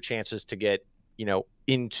improve your chances to get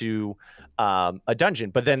into a dungeon.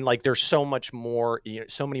 But then like there's so much more,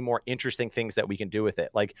 so many more interesting things that we can do with it.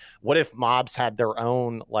 Like what if mobs had their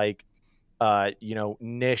own like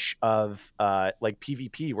niche of like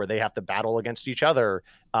PvP where they have to battle against each other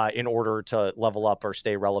in order to level up or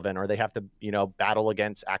stay relevant, or they have to, battle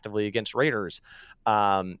actively against raiders,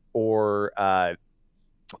 or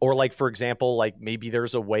like, for example, like maybe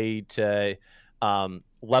there's a way to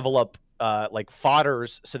level up like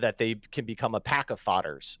fodders so that they can become a pack of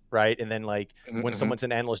fodders, right? And then like when someone's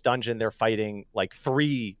in endless dungeon, they're fighting like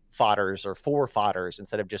 3 fodders or 4 fodders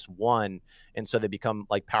instead of just 1, and so they become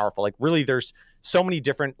like powerful. Like really, there's so many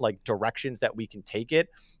different like directions that we can take it.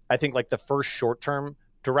 I think like the first short-term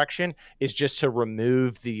direction is just to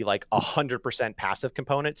remove the like 100% passive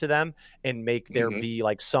component to them and make there be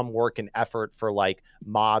like some work and effort for like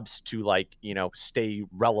mobs to like stay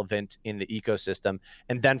relevant in the ecosystem,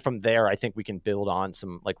 and then from there I think we can build on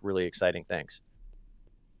some like really exciting things.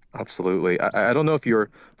 Absolutely. I don't know if you're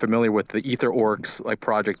familiar with the Ether Orcs like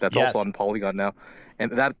project that's Yes. also on Polygon now,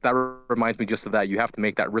 and that reminds me just of that. You have to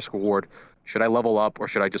make that risk reward. Should I level up or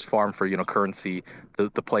should I just farm for currency to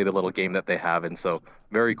play the little game that they have? And so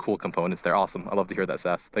very cool components there. Awesome. I love to hear that,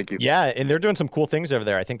 Sass. Thank you. Yeah, and they're doing some cool things over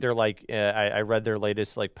there. I think they're like I read their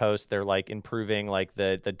latest like post. They're like improving like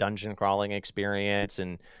the dungeon crawling experience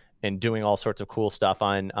and doing all sorts of cool stuff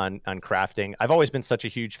on crafting. I've always been such a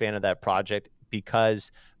huge fan of that project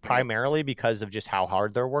primarily because of just how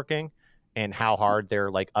hard they're working and how hard they're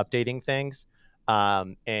like updating things.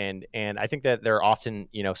 And I think that they're often,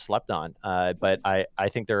 slept on. But I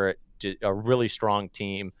think they're a really strong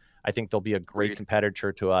team. I think they'll be a great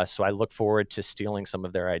competitor to us. So I look forward to stealing some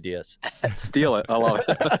of their ideas. Steal it. I love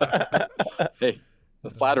it. Hey,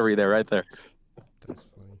 the flattery there, right there. That's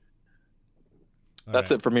funny.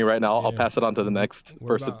 That's it for me right now. I'll pass it on to the next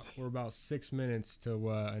person. We're about 6 minutes to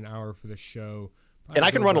an hour for the show. And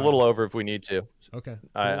I can run a little over if we need to. Okay. Cool.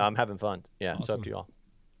 I'm having fun. Yeah, Awesome. It's up to you all.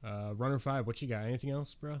 Runner 5, what you got? Anything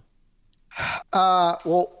else, bro?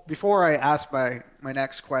 Well, before I ask my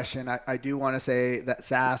next question, I do want to say that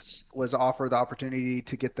Sass was offered the opportunity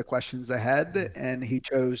to get the questions ahead, and he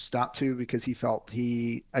chose not to because he felt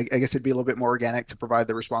I guess it'd be a little bit more organic to provide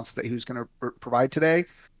the response that he was going to provide today.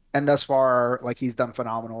 And thus far, like, he's done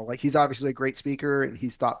phenomenal. Like, he's obviously a great speaker, and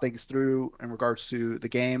he's thought things through in regards to the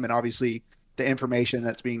game and obviously the information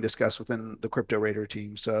that's being discussed within the Crypto Raider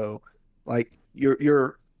team. So, like,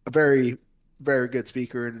 you're a very, very good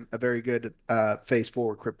speaker and a very good face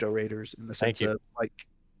for Crypto Raiders in the sense of like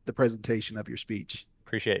the presentation of your speech.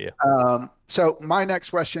 Appreciate you. So my next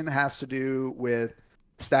question has to do with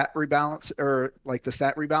stat rebalance, or like the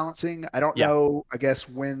stat rebalancing. I don't know, I guess,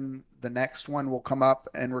 when the next one will come up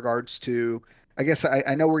in regards to, I guess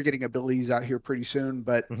I know we're getting abilities out here pretty soon,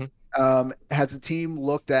 but has the team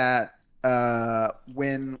looked at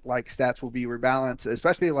when like stats will be rebalanced,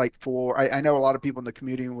 especially like for, I know a lot of people in the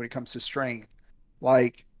community when it comes to strength,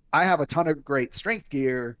 like I have a ton of great strength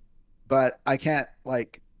gear, but I can't,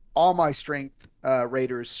 like, all my strength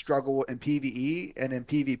raiders struggle in PvE, and in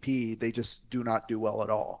PvP they just do not do well at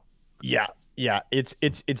all. Yeah, it's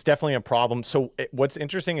definitely a problem. So what's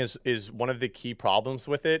interesting is one of the key problems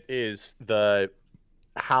with it is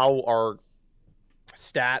how our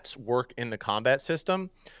stats work in the combat system.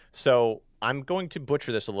 So I'm going to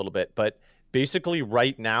butcher this a little bit, but basically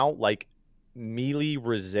right now, like, melee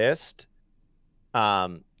resist,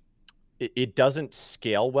 it doesn't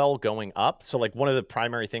scale well going up. So like one of the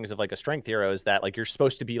primary things of like a strength hero is that like you're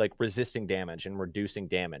supposed to be like resisting damage and reducing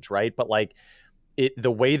damage, right? But like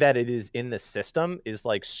the way that it is in the system is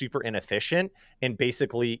like super inefficient, and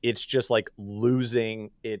basically it's just like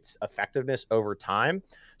losing its effectiveness over time.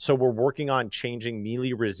 So we're working on changing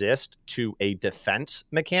melee resist to a defense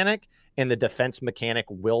mechanic, and the defense mechanic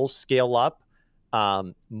will scale up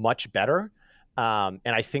much better. And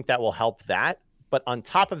I think that will help that. But on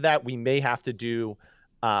top of that, we may have to do,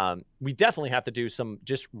 we definitely have to do some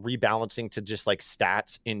just rebalancing to just like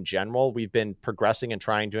stats in general. We've been progressing and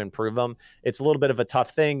trying to improve them. It's a little bit of a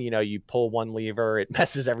tough thing. You pull one lever, it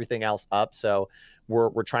messes everything else up. So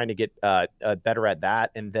we're trying to get better at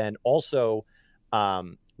that. And then also,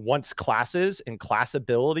 once classes and class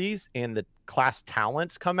abilities and the class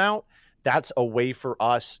talents come out, that's a way for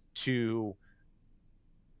us to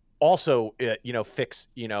also, fix,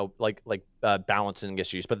 balancing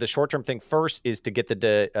issues. But the short-term thing first is to get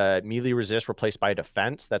the melee resist replaced by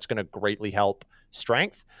defense. That's going to greatly help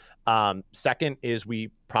strength. Second is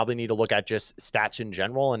we probably need to look at just stats in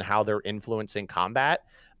general and how they're influencing combat,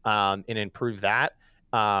 and improve that.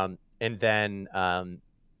 And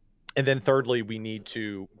then thirdly, we need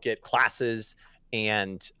to get classes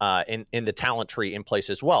and in the talent tree in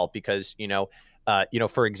place as well, because You know,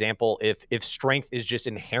 for example, if strength is just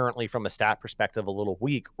inherently from a stat perspective a little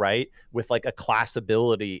weak, right? With like a class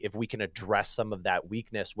ability, if we can address some of that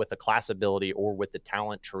weakness with a class ability or with the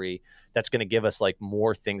talent tree, that's going to give us like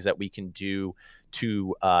more things that we can do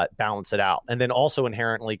to balance it out. And then also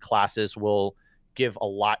inherently classes will give a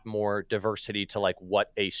lot more diversity to like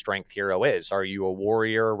what a strength hero is. Are you a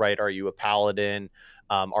warrior, right? Are you a paladin?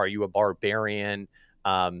 Are you a barbarian?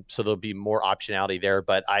 So there'll be more optionality there,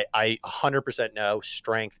 but I 100% know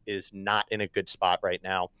strength is not in a good spot right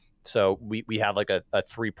now. So we have like a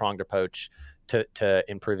 3-pronged approach to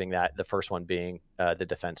improving that. The first one being the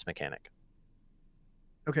defense mechanic.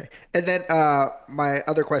 Okay. And then my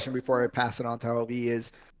other question before I pass it on to LV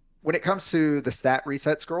is, when it comes to the stat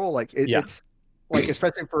reset scroll, like it's like,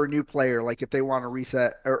 especially for a new player, like if they want to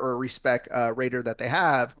reset or respec a raider that they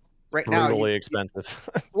have right now, Brutally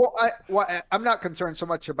expensive. I'm not concerned so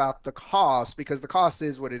much about the cost, because the cost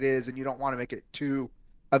is what it is, and you don't want to make it too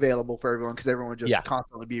available for everyone, because everyone would just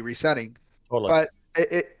constantly be resetting. Totally. But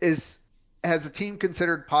has the team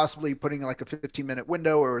considered possibly putting like a 15-minute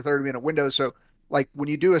window or a 30-minute window? So like when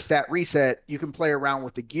you do a stat reset, you can play around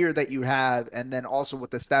with the gear that you have, and then also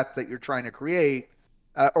with the stats that you're trying to create,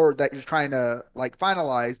 or that you're trying to like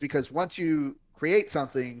finalize. Because once you create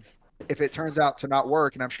something, if it turns out to not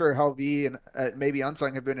work, and I'm sure Helvi and maybe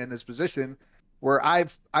Unsung have been in this position where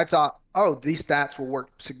I've thought, oh, these stats will work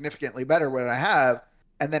significantly better when I have,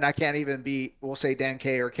 and then I can't even beat, we'll say, Dan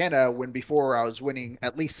K or Kenna, when before I was winning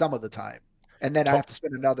at least some of the time, and then I have to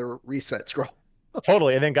spend another reset scroll.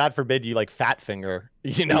 Totally. And then God forbid you like fat finger,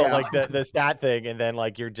 you know, like the stat thing, and then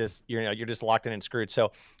like you're just locked in and screwed.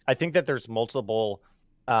 So I think that there's multiple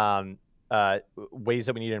ways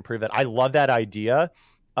that we need to improve that. I love that idea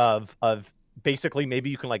of basically maybe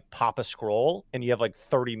you can like pop a scroll and you have like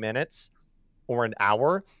 30 minutes or an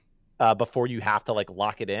hour before you have to like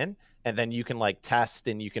lock it in, and then you can like test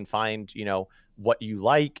and you can find, you know, what you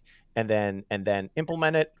like, and then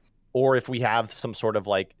implement it. Or if we have some sort of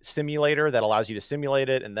like simulator that allows you to simulate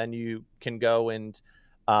it, and then you can go and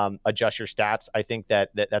adjust your stats, I think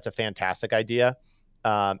that's a fantastic idea,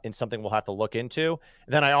 and something we'll have to look into.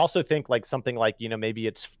 And then I also think like something like, you know, maybe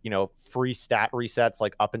it's, you know, free stat resets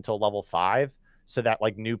like up until level 5, so that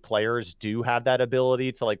like new players do have that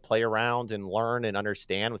ability to like play around and learn and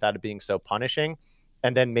understand without it being so punishing.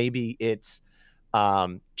 And then maybe it's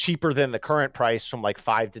cheaper than the current price from like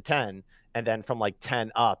 5 to 10. And then from like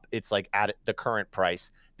 10 up, it's like at the current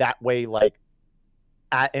price. That way, like,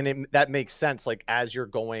 that makes sense. Like as you're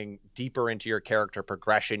going deeper into your character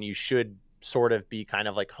progression, you should sort of be kind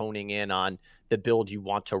of like honing in on the build you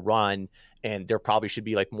want to run. And there probably should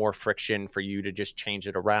be like more friction for you to just change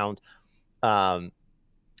it around. And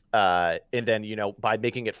then, you know, by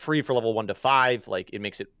making it free for level 1 to 5, like it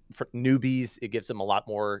makes it for newbies, it gives them a lot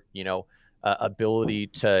more, you know, ability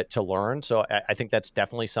to learn. So I think that's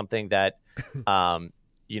definitely something that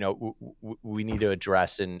you know, we need to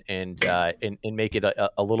address and make it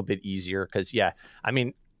a little bit easier. Because I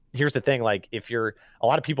mean, here's the thing, like if a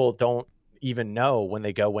lot of people don't even know when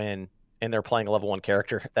they go in and they're playing a level 1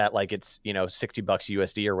 character that like it's, you know, $60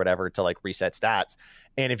 USD or whatever to like reset stats.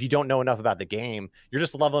 And if you don't know enough about the game, you're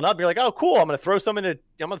just leveling up. You're like, oh, cool. I'm going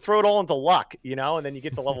to throw it all into luck, you know? And then you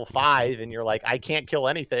get to level 5 and you're like, I can't kill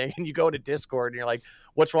anything. And you go to Discord and you're like,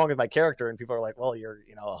 what's wrong with my character? And people are like, well, you're,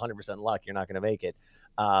 you know, 100% luck. You're not going to make it.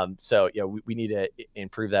 So, you know, we need to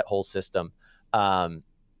improve that whole system.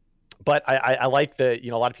 But I like the,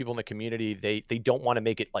 you know, a lot of people in the community, they don't want to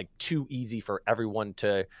make it like too easy for everyone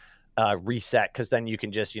to reset, because then you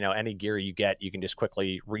can just, you know, any gear you get, you can just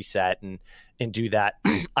quickly reset and do that.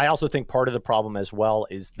 I also think part of the problem as well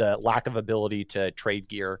is the lack of ability to trade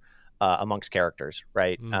gear amongst characters,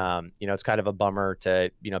 right? You know, it's kind of a bummer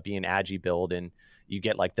to, you know, be an agi build and you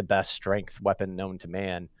get like the best strength weapon known to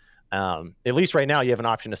man. At least right now you have an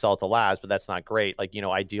option to sell it to labs, but that's not great. Like, you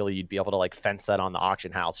know, ideally you'd be able to like fence that on the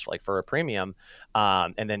auction house, like for a premium,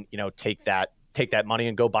 and then, you know, take that money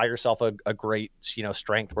and go buy yourself a great, you know,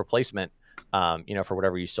 strength replacement, you know, for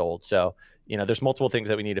whatever you sold. So, you know, there's multiple things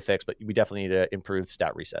that we need to fix, but we definitely need to improve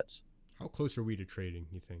stat resets. How close are we to trading,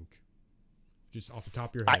 you think? Just off the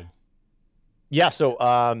top of your head.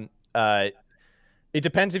 So, it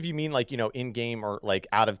depends if you mean like, you know, in game or like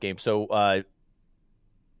out of game. So,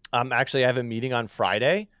 actually I have a meeting on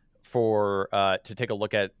Friday for, to take a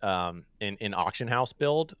look at, an auction house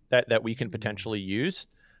build that we can potentially use.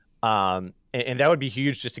 And that would be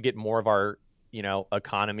huge just to get more of our, you know,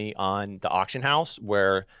 economy on the auction house,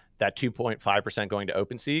 where that 2.5% going to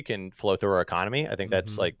OpenSea can flow through our economy. I think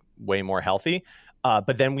that's like way more healthy.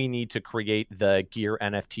 But then we need to create the gear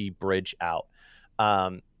NFT bridge out.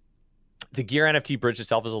 the gear NFT bridge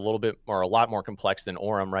itself is a little bit or a lot more complex than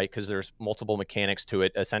Aurum, right? Because there's multiple mechanics to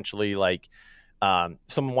it. Essentially, like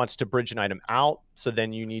someone wants to bridge an item out, so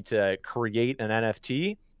then you need to create an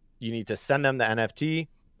NFT. You need to send them the NFT,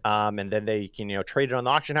 and then they can trade it on the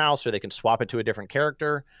auction house, or they can swap it to a different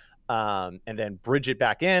character, and then bridge it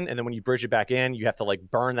back in. And then when you bridge it back in, you have to like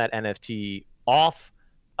burn that NFT off,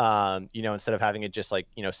 instead of having it just like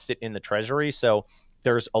sit in the treasury. So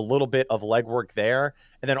there's a little bit of legwork there.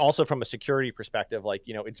 And then also from a security perspective, like,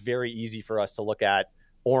 it's very easy for us to look at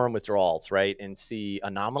Aurum withdrawals, right, and see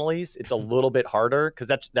anomalies. It's a little bit harder because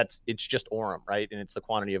it's just Aurum, right, and it's the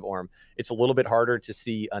quantity of Aurum. It's a little bit harder to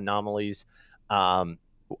see anomalies on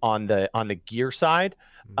the gear side.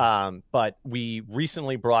 But we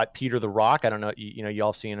recently brought Peter the Rock. I don't know,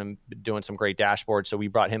 y'all seen him doing some great dashboards. So we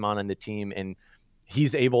brought him on the team, and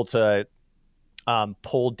he's able to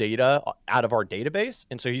pull data out of our database,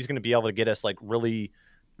 and so he's going to be able to get us like really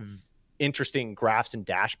interesting graphs and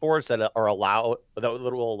dashboards that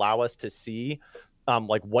will allow us to see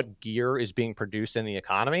like what gear is being produced in the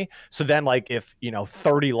economy. So then like if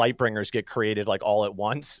 30 Lightbringers get created like all at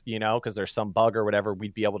once, because there's some bug or whatever,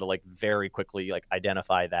 we'd be able to like very quickly like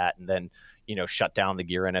identify that, and then shut down the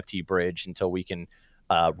gear NFT bridge until we can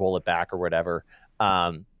roll it back or whatever.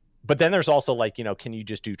 But then there's also like can you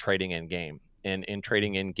just do trading in game? And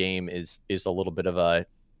trading in game is a little bit of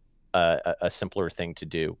a simpler thing to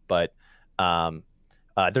do. But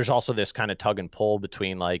there's also this kind of tug and pull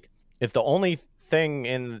between like, if the only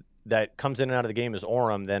thing that comes in and out of the game is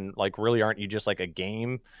Aurum, then like really aren't you just like a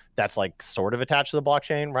game that's like sort of attached to the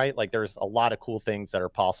blockchain, right? Like there's a lot of cool things that are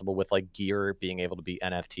possible with like gear being able to be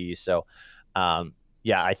NFTs. So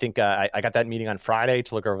yeah, I think I got that meeting on Friday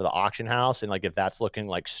to look over the auction house, and like if that's looking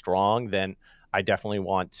like strong, then I definitely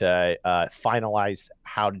want to finalize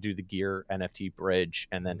how to do the gear NFT bridge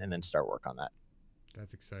and then start work on that.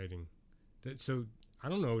 That's exciting. So I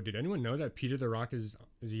don't know. Did anyone know that Peter the Rock is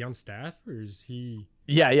he on staff, or is he?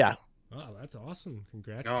 Yeah. Wow, that's awesome.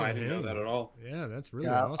 Congrats No, to I didn't know him. that at all. Yeah, that's really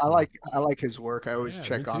awesome. I like his work. I always Yeah,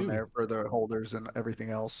 check me on too. there for the holders and everything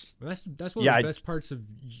else. Well, that's one of the best parts of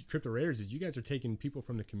Crypto Raiders is you guys are taking people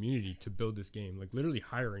from the community to build this game, like literally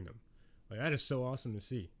hiring them. Like that is so awesome to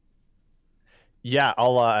see. Yeah,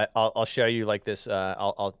 I'll show you like this.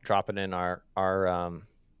 I'll drop it in our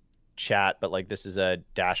chat, but like this is a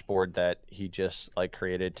dashboard that he just like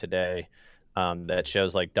created today that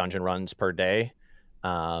shows like dungeon runs per day,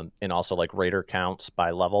 and also like raider counts by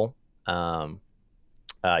level.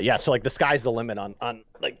 Yeah, so like the sky's the limit on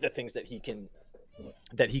like the things that he can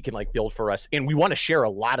like build for us, and we want to share a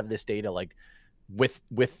lot of this data like with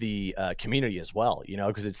the community as well,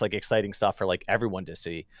 because it's like exciting stuff for like everyone to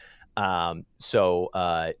see. Yeah,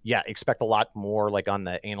 expect a lot more like on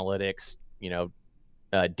the analytics,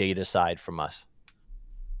 data side from us.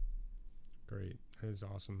 Great. That is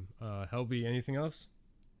awesome. Helvy, anything else?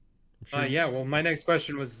 Yeah, well, my next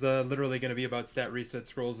question was literally going to be about stat reset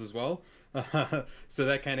scrolls as well. So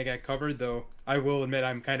that kind of got covered, though I will admit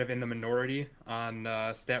I'm kind of in the minority on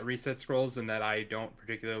stat reset scrolls, and that I don't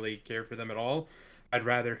particularly care for them at all. I'd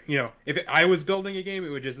rather, if I was building a game, it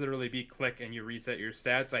would just literally be click and you reset your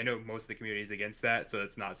stats. I know most of the community is against that, so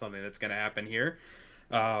it's not something that's going to happen here.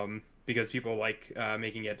 Because people like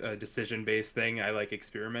making it a decision-based thing. I like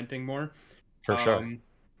experimenting more. For sure.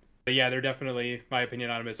 But yeah, they're definitely, my opinion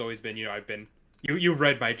on them has always been, you've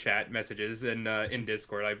read my chat messages and in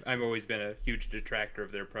Discord. I've always been a huge detractor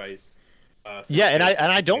of their price. Yeah, and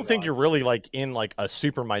I don't think you're really like in like a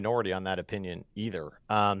super minority on that opinion either.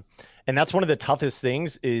 And that's one of the toughest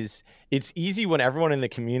things is it's easy when everyone in the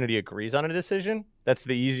community agrees on a decision. That's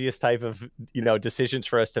the easiest type of, decisions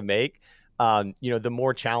for us to make. The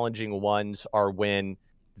more challenging ones are when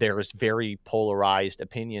there's very polarized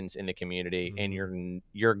opinions in the community, and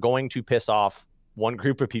you're going to piss off one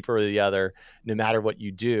group of people or the other, no matter what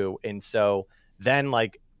you do. And so then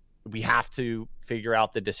like we have to figure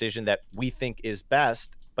out the decision that we think is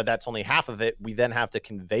best, but that's only half of it. We then have to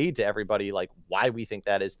convey to everybody like why we think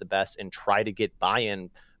that is the best and try to get buy-in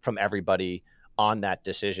from everybody on that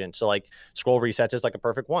decision. So like scroll resets is like a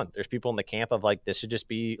perfect one. There's people in the camp of like, this should just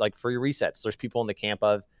be like free resets. There's people in the camp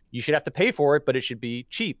of you should have to pay for it, but it should be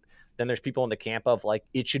cheap. Then there's people in the camp of like,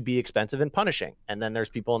 it should be expensive and punishing. And then there's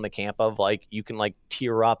people in the camp of like, you can like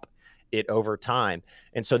tier up it over time.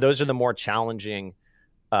 And so those are the more challenging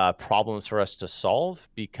problems for us to solve,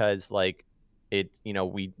 because like it,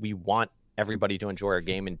 we want everybody to enjoy our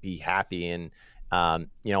game and be happy. And,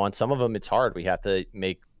 on some of them, it's hard. We have to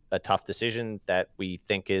make a tough decision that we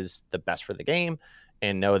think is the best for the game,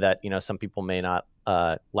 and know that, some people may not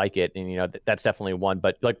like it. And, that's definitely one,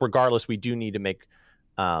 but like, regardless, we do need to make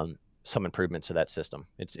some improvements to that system.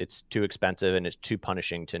 It's too expensive and it's too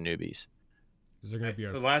punishing to newbies. Is there going to be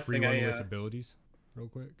a The last free thing one I, with abilities, real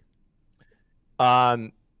quick?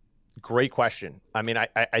 Great question. I mean,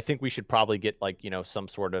 I think we should probably get like, some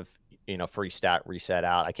sort of, free stat reset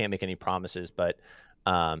out. I can't make any promises, but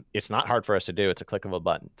it's not hard for us to do. It's a click of a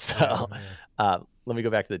button. So let me go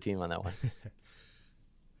back to the team on that one.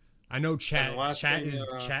 I know chat the last chat thing,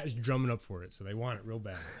 chat is drumming up for it, so they want it real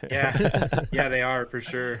bad. Yeah, they are for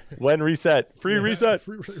sure. When reset, free reset.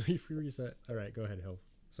 Free reset. All right, go ahead, Hill.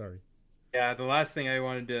 Sorry. Yeah, the last thing I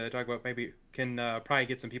wanted to talk about, maybe can probably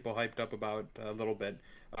get some people hyped up about a little bit.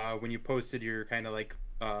 When you posted your kind of like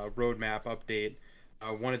roadmap update,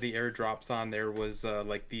 one of the airdrops on there was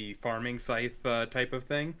like the farming scythe type of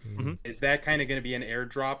thing. Mm-hmm. Is that kind of going to be an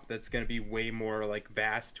airdrop that's going to be way more like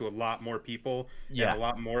vast to a lot more people? Yeah. And a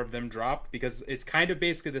lot more of them drop, because it's kind of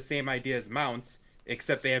basically the same idea as mounts,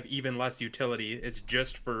 except they have even less utility. It's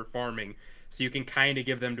just for farming, so you can kind of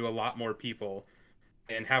give them to a lot more people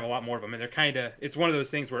and have a lot more of them. And they're kind of, it's one of those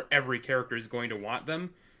things where every character is going to want them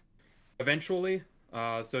eventually.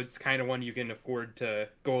 So it's kind of one you can afford to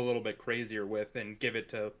go a little bit crazier with and give it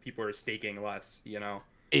to people who are staking less,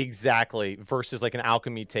 Exactly. Versus like an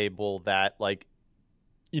alchemy table that like,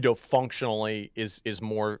 functionally is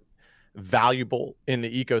more valuable in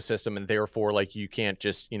the ecosystem, and therefore like you can't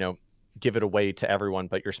just, give it away to everyone.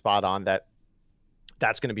 But you're spot on that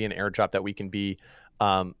that's going to be an airdrop that we can be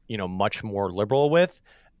much more liberal with.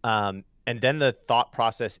 And then the thought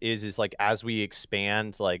process is like, as we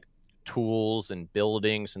expand like tools and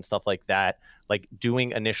buildings and stuff like that, like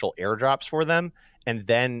doing initial airdrops for them, and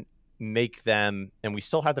then make them, and we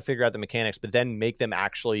still have to figure out the mechanics, but then make them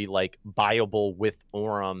actually like buyable with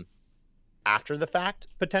Aurum after the fact,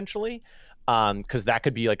 potentially. Because that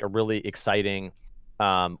could be like a really exciting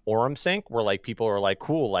Aurum sync where like people are like,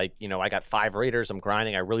 cool, like, I got 5 raiders, I'm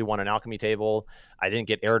grinding, I really want an alchemy table, I didn't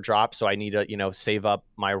get airdrop, so I need to save up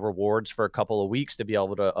my rewards for a couple of weeks to be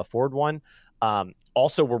able to afford one.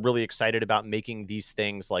 Also, we're really excited about making these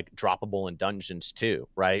things like droppable in dungeons too,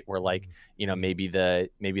 right? Where like, maybe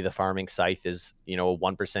the farming scythe is, a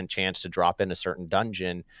 1% chance to drop in a certain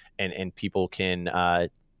dungeon, and people can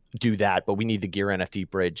do that, but we need the gear NFT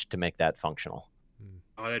bridge to make that functional.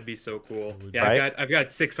 Oh, that'd be so cool. Yeah, right? I've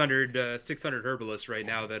got 600 herbalists right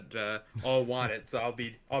now that all want it, so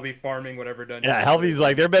I'll be farming whatever dungeon. Yeah, Helvy's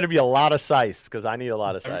like, there better be a lot of scythes because I need a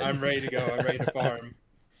lot of scythes. I'm ready to go. I'm ready to farm.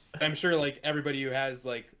 I'm sure like everybody who has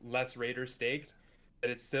like less raiders staked,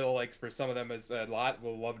 that it's still like for some of them is a lot,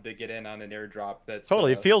 will love to get in on an airdrop that's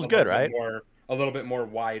totally, it feels good, right? A little bit more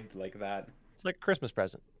wide like that. It's like a Christmas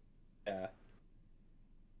present. Yeah.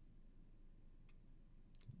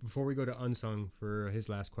 Before we go to Unsung for his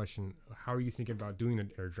last question, how are you thinking about doing the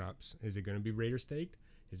airdrops? Is it going to be raider staked?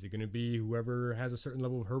 Is it going to be whoever has a certain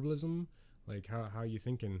level of herbalism? Like, how are you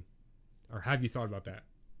thinking? Or have you thought about that?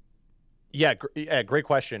 Yeah, great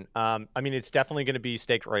question. I mean, it's definitely going to be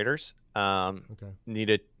staked raiders. Okay. Need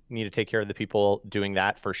to take care of the people doing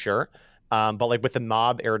that for sure. But like with the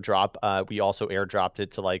mob airdrop, we also airdropped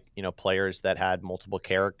it to like, players that had multiple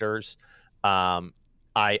characters. I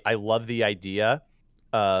love the idea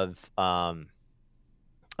of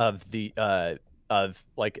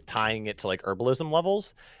like tying it to like herbalism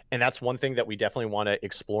levels, and that's one thing that we definitely want to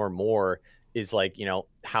explore more, is like,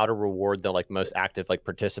 how to reward the like most active like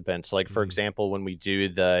participants. So, like for example, when we do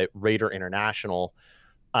the Raider International,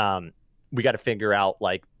 we got to figure out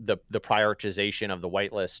like the prioritization of the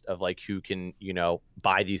whitelist of like who can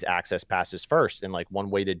buy these access passes first, and like one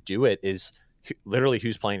way to do it is literally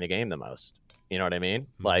who's playing the game the most. You know what I mean?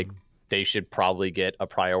 Like they should probably get a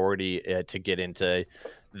priority to get into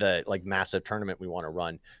the like massive tournament we want to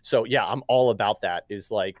run. So yeah, I'm all about that.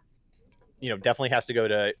 Is like, definitely has to go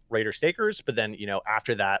to Raider stakers, but then,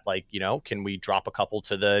 after that, like, can we drop a couple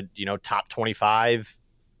to the, top 25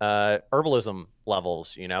 herbalism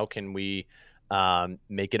levels? Can we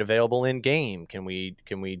make it available in game? Can we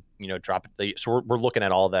drop it? So we're looking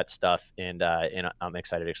at all that stuff, and I'm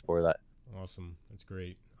excited to explore that. Awesome. That's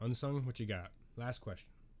great. Unsung, what you got? Last question.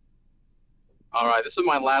 All right, this is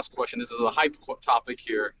my last question. This is a hype topic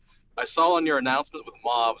here. I saw on your announcement with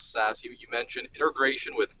Mob, Sass, you mentioned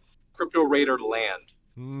integration with Crypto Raider Land.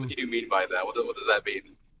 What do you mean by that? What does that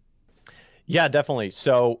mean? Yeah, definitely.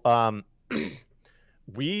 So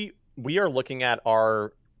we are looking at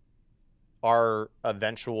our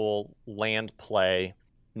eventual land play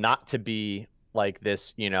not to be like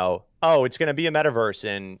this, oh, it's going to be a metaverse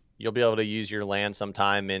and you'll be able to use your land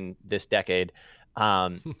sometime in this decade.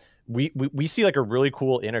 We see like a really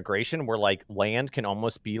cool integration where like land can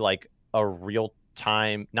almost be like a real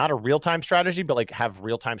time, not a real-time strategy, but like have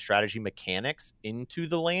real-time strategy mechanics into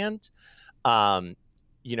the land.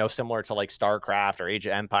 You know, similar to like StarCraft or Age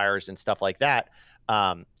of Empires and stuff like that.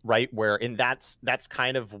 Right, where and that's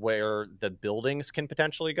kind of where the buildings can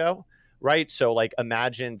potentially go, right? So like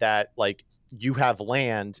imagine that like you have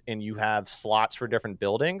land and you have slots for different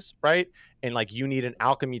buildings, right? And like you need an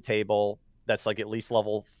alchemy table that's like at least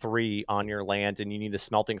level 3 on your land, and you need a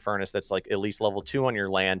smelting furnace that's like at least level 2 on your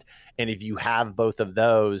land. And if you have both of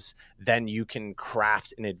those, then you can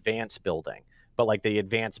craft an advanced building. But like the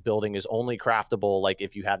advanced building is only craftable like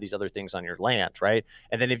if you have these other things on your land, right?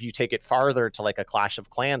 And then if you take it farther to like a Clash of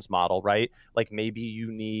Clans model, right? Like maybe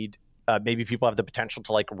you need maybe people have the potential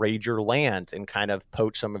to like raid your land and kind of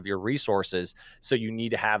poach some of your resources. So you need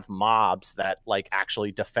to have mobs that like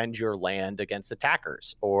actually defend your land against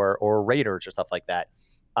attackers or raiders or stuff like that.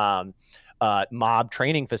 Mob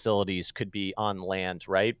training facilities could be on land,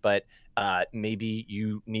 right? But maybe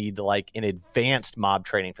you need like an advanced mob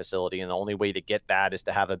training facility, and the only way to get that is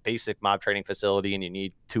to have a basic mob training facility, and you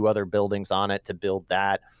need 2 other buildings on it to build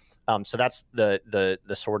that. So that's the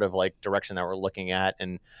sort of like direction that we're looking at,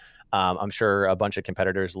 and I'm sure a bunch of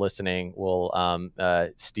competitors listening will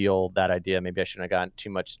steal that idea. Maybe I shouldn't have gotten too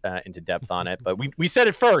much into depth on it, but we said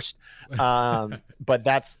it first. But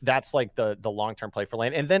that's like the long-term play for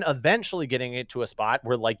land, and then eventually getting it to a spot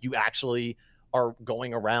where like you actually are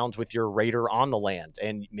going around with your raider on the land,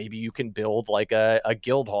 and maybe you can build like a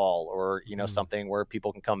guild hall or, you know, something where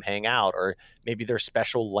people can come hang out, or maybe there's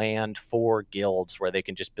special land for guilds where they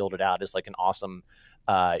can just build it out as like an awesome,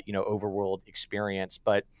 you know, overworld experience.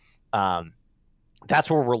 But that's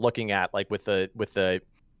where we're looking at, like with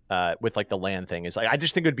like the land thing is like, I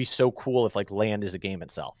just think it would be so cool if like land is a game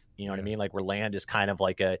itself. You know what I mean? Like where land is kind of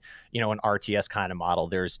like a, you know, an RTS kind of model.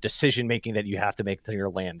 There's decision making that you have to make to your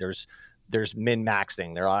land. There's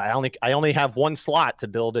min-maxing there. I only have 1 slot to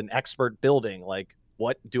build an expert building. Like,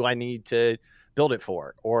 what do I need to build it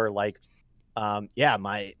for? Or like, yeah,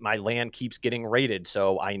 my land keeps getting raided,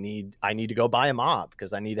 so I need to go buy a mob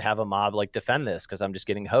because I need to have a mob like defend this because I'm just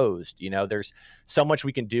getting hosed. You know, there's so much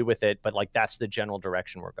we can do with it, but like that's the general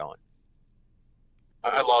direction we're going.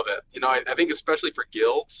 I love it. You know, I think especially for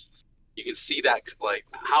guilds, you can see that like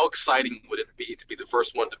how exciting would it be to be the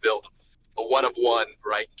first one to build a 1-of-1,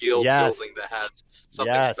 right? Guild building that has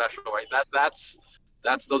something special, right? That's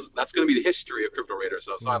going to be the history of Crypto Raider.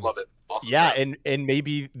 So I love it. Awesome. Yeah, and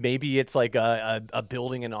maybe it's like a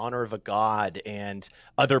building in honor of a god, and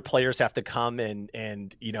other players have to come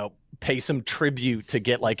and you know, pay some tribute to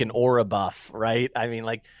get like an aura buff, right? I mean,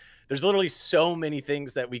 like there's literally so many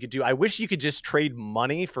things that we could do. I wish you could just trade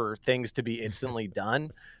money for things to be instantly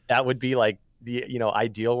done. That would be like the, you know,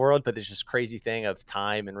 ideal world, but there's this crazy thing of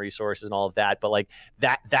time and resources and all of that. But like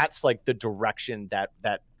that's like the direction that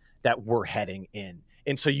we're heading in.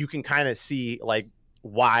 And so you can kind of see like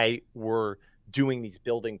why we're doing these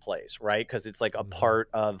building plays, right? Because it's like a part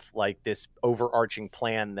of like this overarching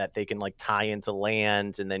plan that they can like tie into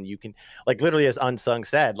land. And then you can like literally, as Unsung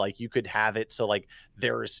said, like you could have it so like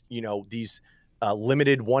there's, you know, these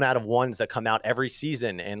limited 1-out-of-1s that come out every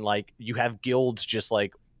season, and like you have guilds just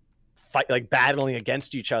like fight, like battling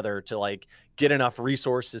against each other to like get enough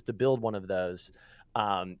resources to build one of those.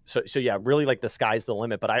 So yeah, really like the sky's the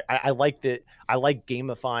limit. But I like that. I like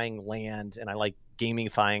gamifying land, and I like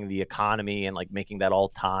gamifying the economy, and like making that all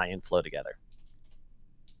tie and flow together.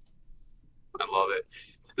 I love it.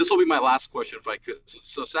 This will be my last question, if I could.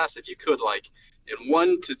 So Sass, if you could, like in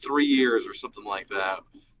 1 to 3 years or something like that,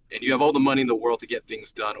 and you have all the money in the world to get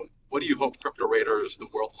things done, what do you hope Crypto Raiders, the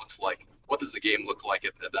world looks like? What does the game look like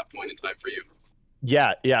at that point in time for you?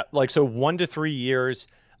 Yeah. Like, so 1 to 3 years,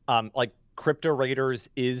 like Crypto Raiders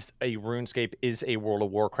is a RuneScape, is a World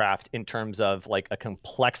of Warcraft in terms of like a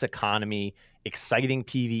complex economy, exciting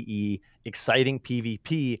PvE, exciting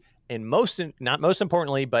PvP, and not most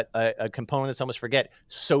importantly, but a component that's almost forget,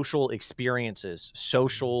 social experiences,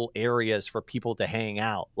 social areas for people to hang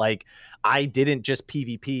out. Like I didn't just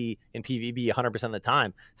PvP and PvP 100% of the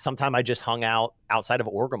time. Sometimes I just hung out outside of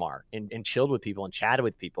Orgrimmar and chilled with people and chatted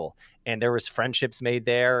with people. And there was friendships made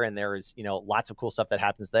there, and there was, you know, lots of cool stuff that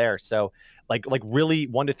happens there. So like really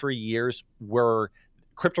 1 to 3 years where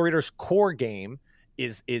Crypto Raiders core game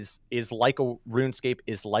is like a RuneScape,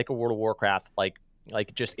 is like a World of Warcraft, like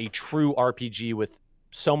just a true RPG with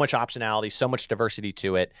so much optionality, so much diversity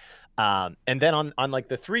to it. And then on like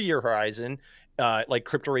the 3-year horizon, like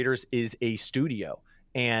Crypto Raiders is a studio,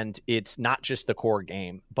 and it's not just the core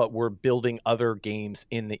game, but we're building other games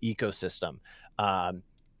in the ecosystem,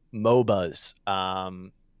 MOBAs,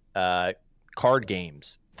 card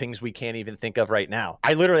games, things we can't even think of right now.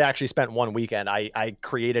 I literally actually spent one weekend. I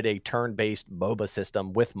created a turn-based MOBA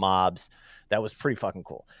system with mobs that was pretty fucking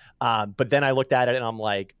cool. But then I looked at it and I'm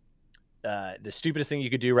like, the stupidest thing you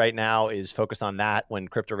could do right now is focus on that when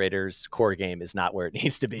Crypto Raiders core game is not where it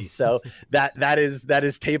needs to be. So that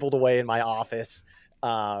is tabled away in my office.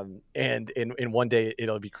 And in one day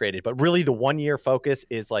it'll be created. But really the 1 year focus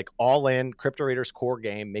is like all in Crypto Raiders core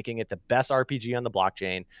game, making it the best RPG on the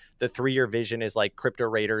blockchain. The 3-year vision is like Crypto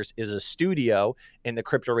Raiders is a studio in the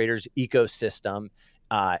Crypto Raiders ecosystem.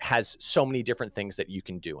 Has so many different things that you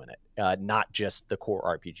can do in it, not just the core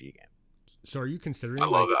RPG game. So are you considering? I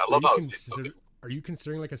love it. I love how. Are you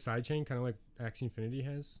considering like a sidechain, kind of like Axie Infinity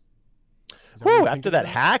has? Woo! After that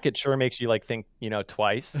hack, it sure makes you like think,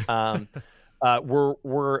 twice. We're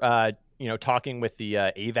talking with the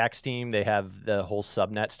AVAX team. They have the whole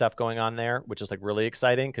subnet stuff going on there, which is like really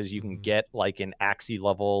exciting because you can get like an Axie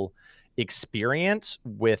level experience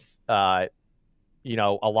with a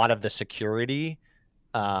lot of the security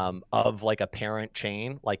of like a parent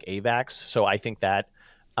chain like AVAX. So I think that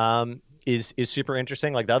is super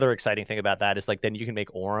interesting. Like the other exciting thing about that is like then you can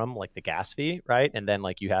make Aurum like the gas fee, right? And then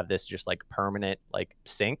like you have this just like permanent like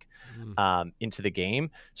sync into the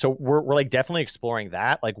game. So we're like definitely exploring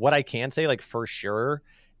that. Like what I can say like for sure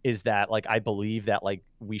is that like I believe that like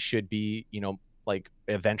we should be like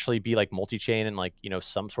eventually be like multi-chain in like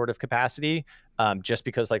some sort of capacity, just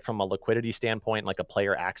because like from a liquidity standpoint, like a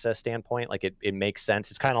player access standpoint, like it makes sense.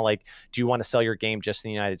 It's kind of like, do you want to sell your game just in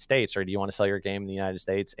the United States, or do you want to sell your game in the United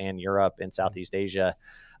States and Europe and Southeast Asia?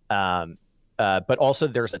 But also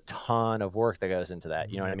there's a ton of work that goes into that.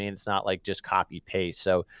 You know what I mean? It's not like just copy paste.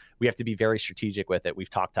 So we have to be very strategic with it. We've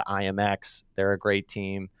talked to IMX. They're a great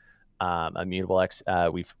team. Immutable X.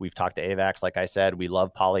 We've talked to AVAX. Like I said, we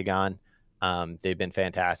love Polygon. They've been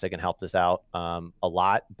fantastic and helped us out a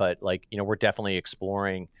lot, but like, we're definitely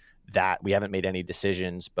exploring that. We haven't made any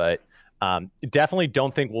decisions, but definitely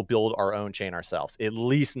don't think we'll build our own chain ourselves, at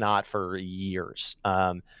least not for years,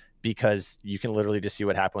 because you can literally just see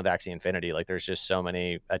what happened with Axie Infinity. Like there's just so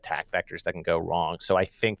many attack vectors that can go wrong. So I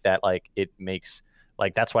think that like it makes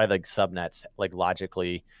like, that's why like subnets like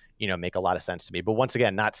logically, make a lot of sense to me. But once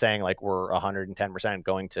again, not saying like we're 110%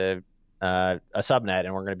 going to a subnet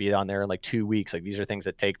and we're going to be on there in like 2 weeks. Like these are things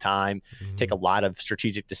that take time, take a lot of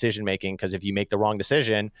strategic decision making, because if you make the wrong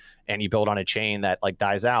decision and you build on a chain that like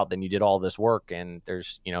dies out, then you did all this work and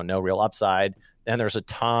there's no real upside. Then there's a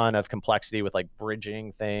ton of complexity with like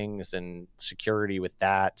bridging things and security with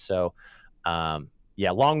that. So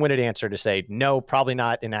yeah, long-winded answer to say no, probably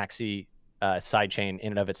not an Axie sidechain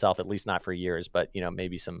in and of itself, at least not for years, but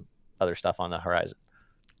maybe some other stuff on the horizon.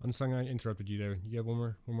 Unsung, I interrupted you there. You have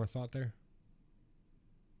one more thought there?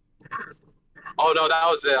 Oh no, that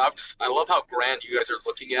was it. I love how grand you guys are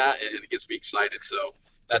looking at, and it gets me excited. So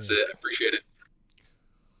that's it. I appreciate it.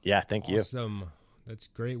 Yeah, thank you. Awesome. That's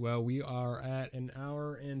great. Well, we are at an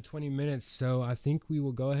hour and 20 minutes, so I think we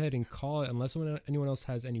will go ahead and call it. Unless anyone else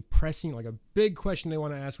has any pressing, like a big question they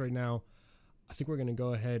want to ask right now, I think we're going to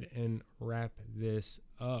go ahead and wrap this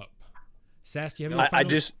up. Sass, do you have any final?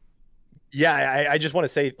 I just want to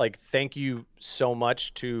say, like, thank you so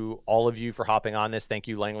much to all of you for hopping on this. Thank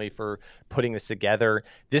you, Langley, for putting this together.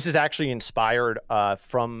 This is actually inspired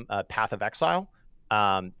from Path of Exile.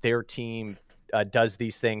 Their team does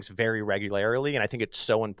these things very regularly, and I think it's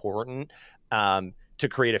so important to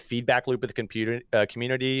create a feedback loop with the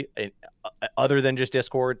community, other than just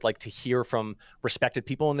Discord, like to hear from respected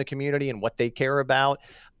people in the community and what they care about.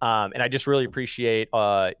 And I just really appreciate,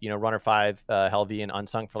 Runner5, Helvy, and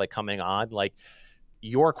Unsung for like coming on. Like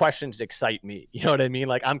your questions excite me. You know what I mean?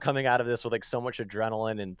 Like I'm coming out of this with like so much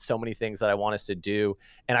adrenaline and so many things that I want us to do.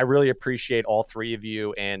 And I really appreciate all three of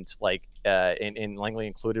you, and like, and Langley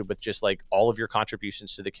included, with just like all of your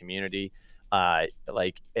contributions to the community.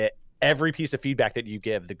 Every piece of feedback that you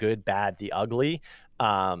give, the good, bad, the ugly,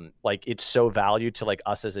 like it's so valued to like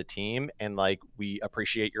us as a team, and like we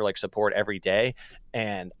appreciate your like support every day.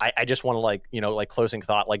 And I just want to like, like closing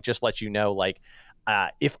thought, like just let you know, like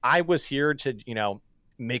if I was here to,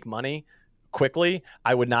 make money quickly,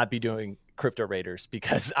 I would not be doing Crypto Raiders,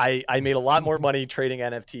 because I made a lot more money trading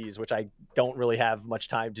NFTs, which I don't really have much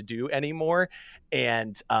time to do anymore.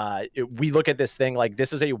 And we look at this thing like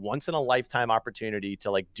this is a once in a lifetime opportunity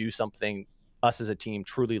to like do something us as a team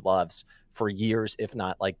truly loves for years, if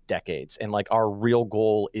not like decades. And like our real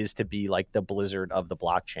goal is to be like the Blizzard of the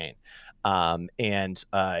blockchain. And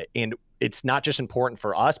it's not just important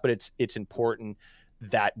for us, but it's important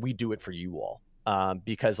that we do it for you all.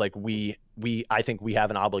 Because like I think we have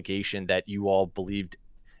an obligation that you all believed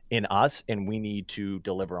in us, and we need to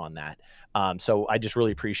deliver on that. So I just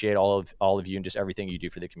really appreciate all of you and just everything you do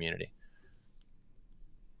for the community.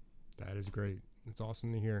 That is great. It's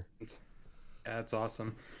awesome to hear. Yeah, it's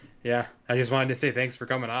awesome. Yeah, I just wanted to say thanks for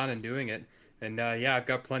coming on and doing it. And yeah, I've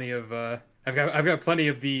got plenty of I've got plenty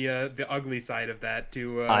of the ugly side of that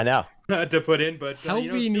to I know to put in, but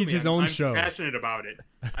Helvy needs his own show. I'm passionate about it.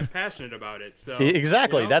 I'm passionate about it. So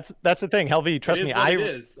exactly, you know, that's the thing. Helvy, trust me,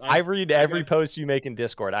 I read every post you make in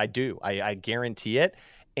Discord. I do. I guarantee it.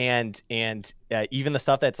 And even the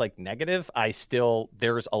stuff that's like negative,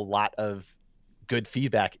 there's a lot of good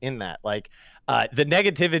feedback in that. Like the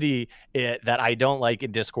negativity that I don't like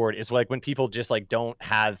in Discord is like when people just like don't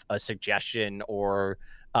have a suggestion or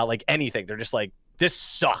like anything. They're just like, this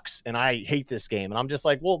sucks and I hate this game. And I'm just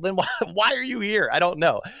like, well, then why are you here? I don't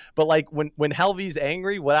know. But like when Helvy's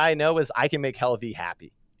angry, what I know is I can make Helvy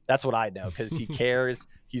happy. That's what I know, because he cares.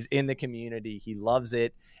 He's in the community. He loves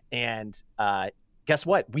it. And guess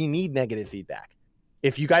what? We need negative feedback.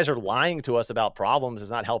 If you guys are lying to us about problems,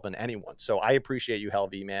 it's not helping anyone. So I appreciate you,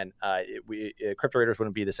 Helvy, man. Crypto Raiders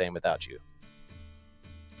wouldn't be the same without you.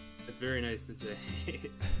 That's very nice to say.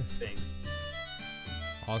 Thanks.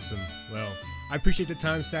 Awesome. Well, I appreciate the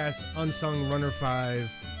time, Sass, Unsung Runner 5,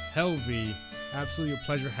 Helvy. Absolutely a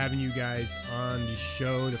pleasure having you guys on the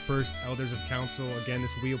show, the first Elders of Council. Again,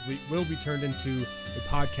 this will be turned into a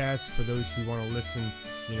podcast for those who want to listen,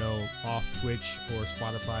 off Twitch or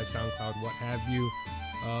Spotify, SoundCloud, what have you.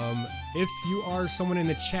 If you are someone in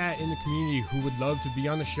the chat, in the community who would love to be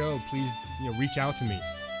on the show, please, reach out to me.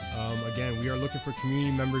 Again, we are looking for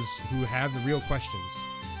community members who have the real questions.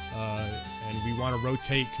 And we want to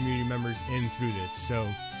rotate community members in through this. So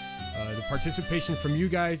the participation from you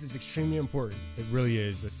guys is extremely important. It really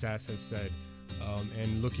is, as Sass has said.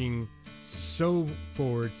 And looking so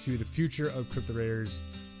forward to the future of Crypto Raiders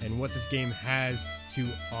and what this game has to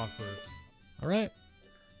offer. All right.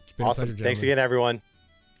 It's been awesome. A pleasure, thanks again, everyone.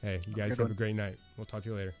 Hey, you guys have a great night. We'll talk to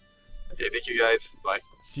you later. Okay, thank you guys. Bye.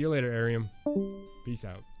 See you later, Arium. Peace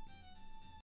out.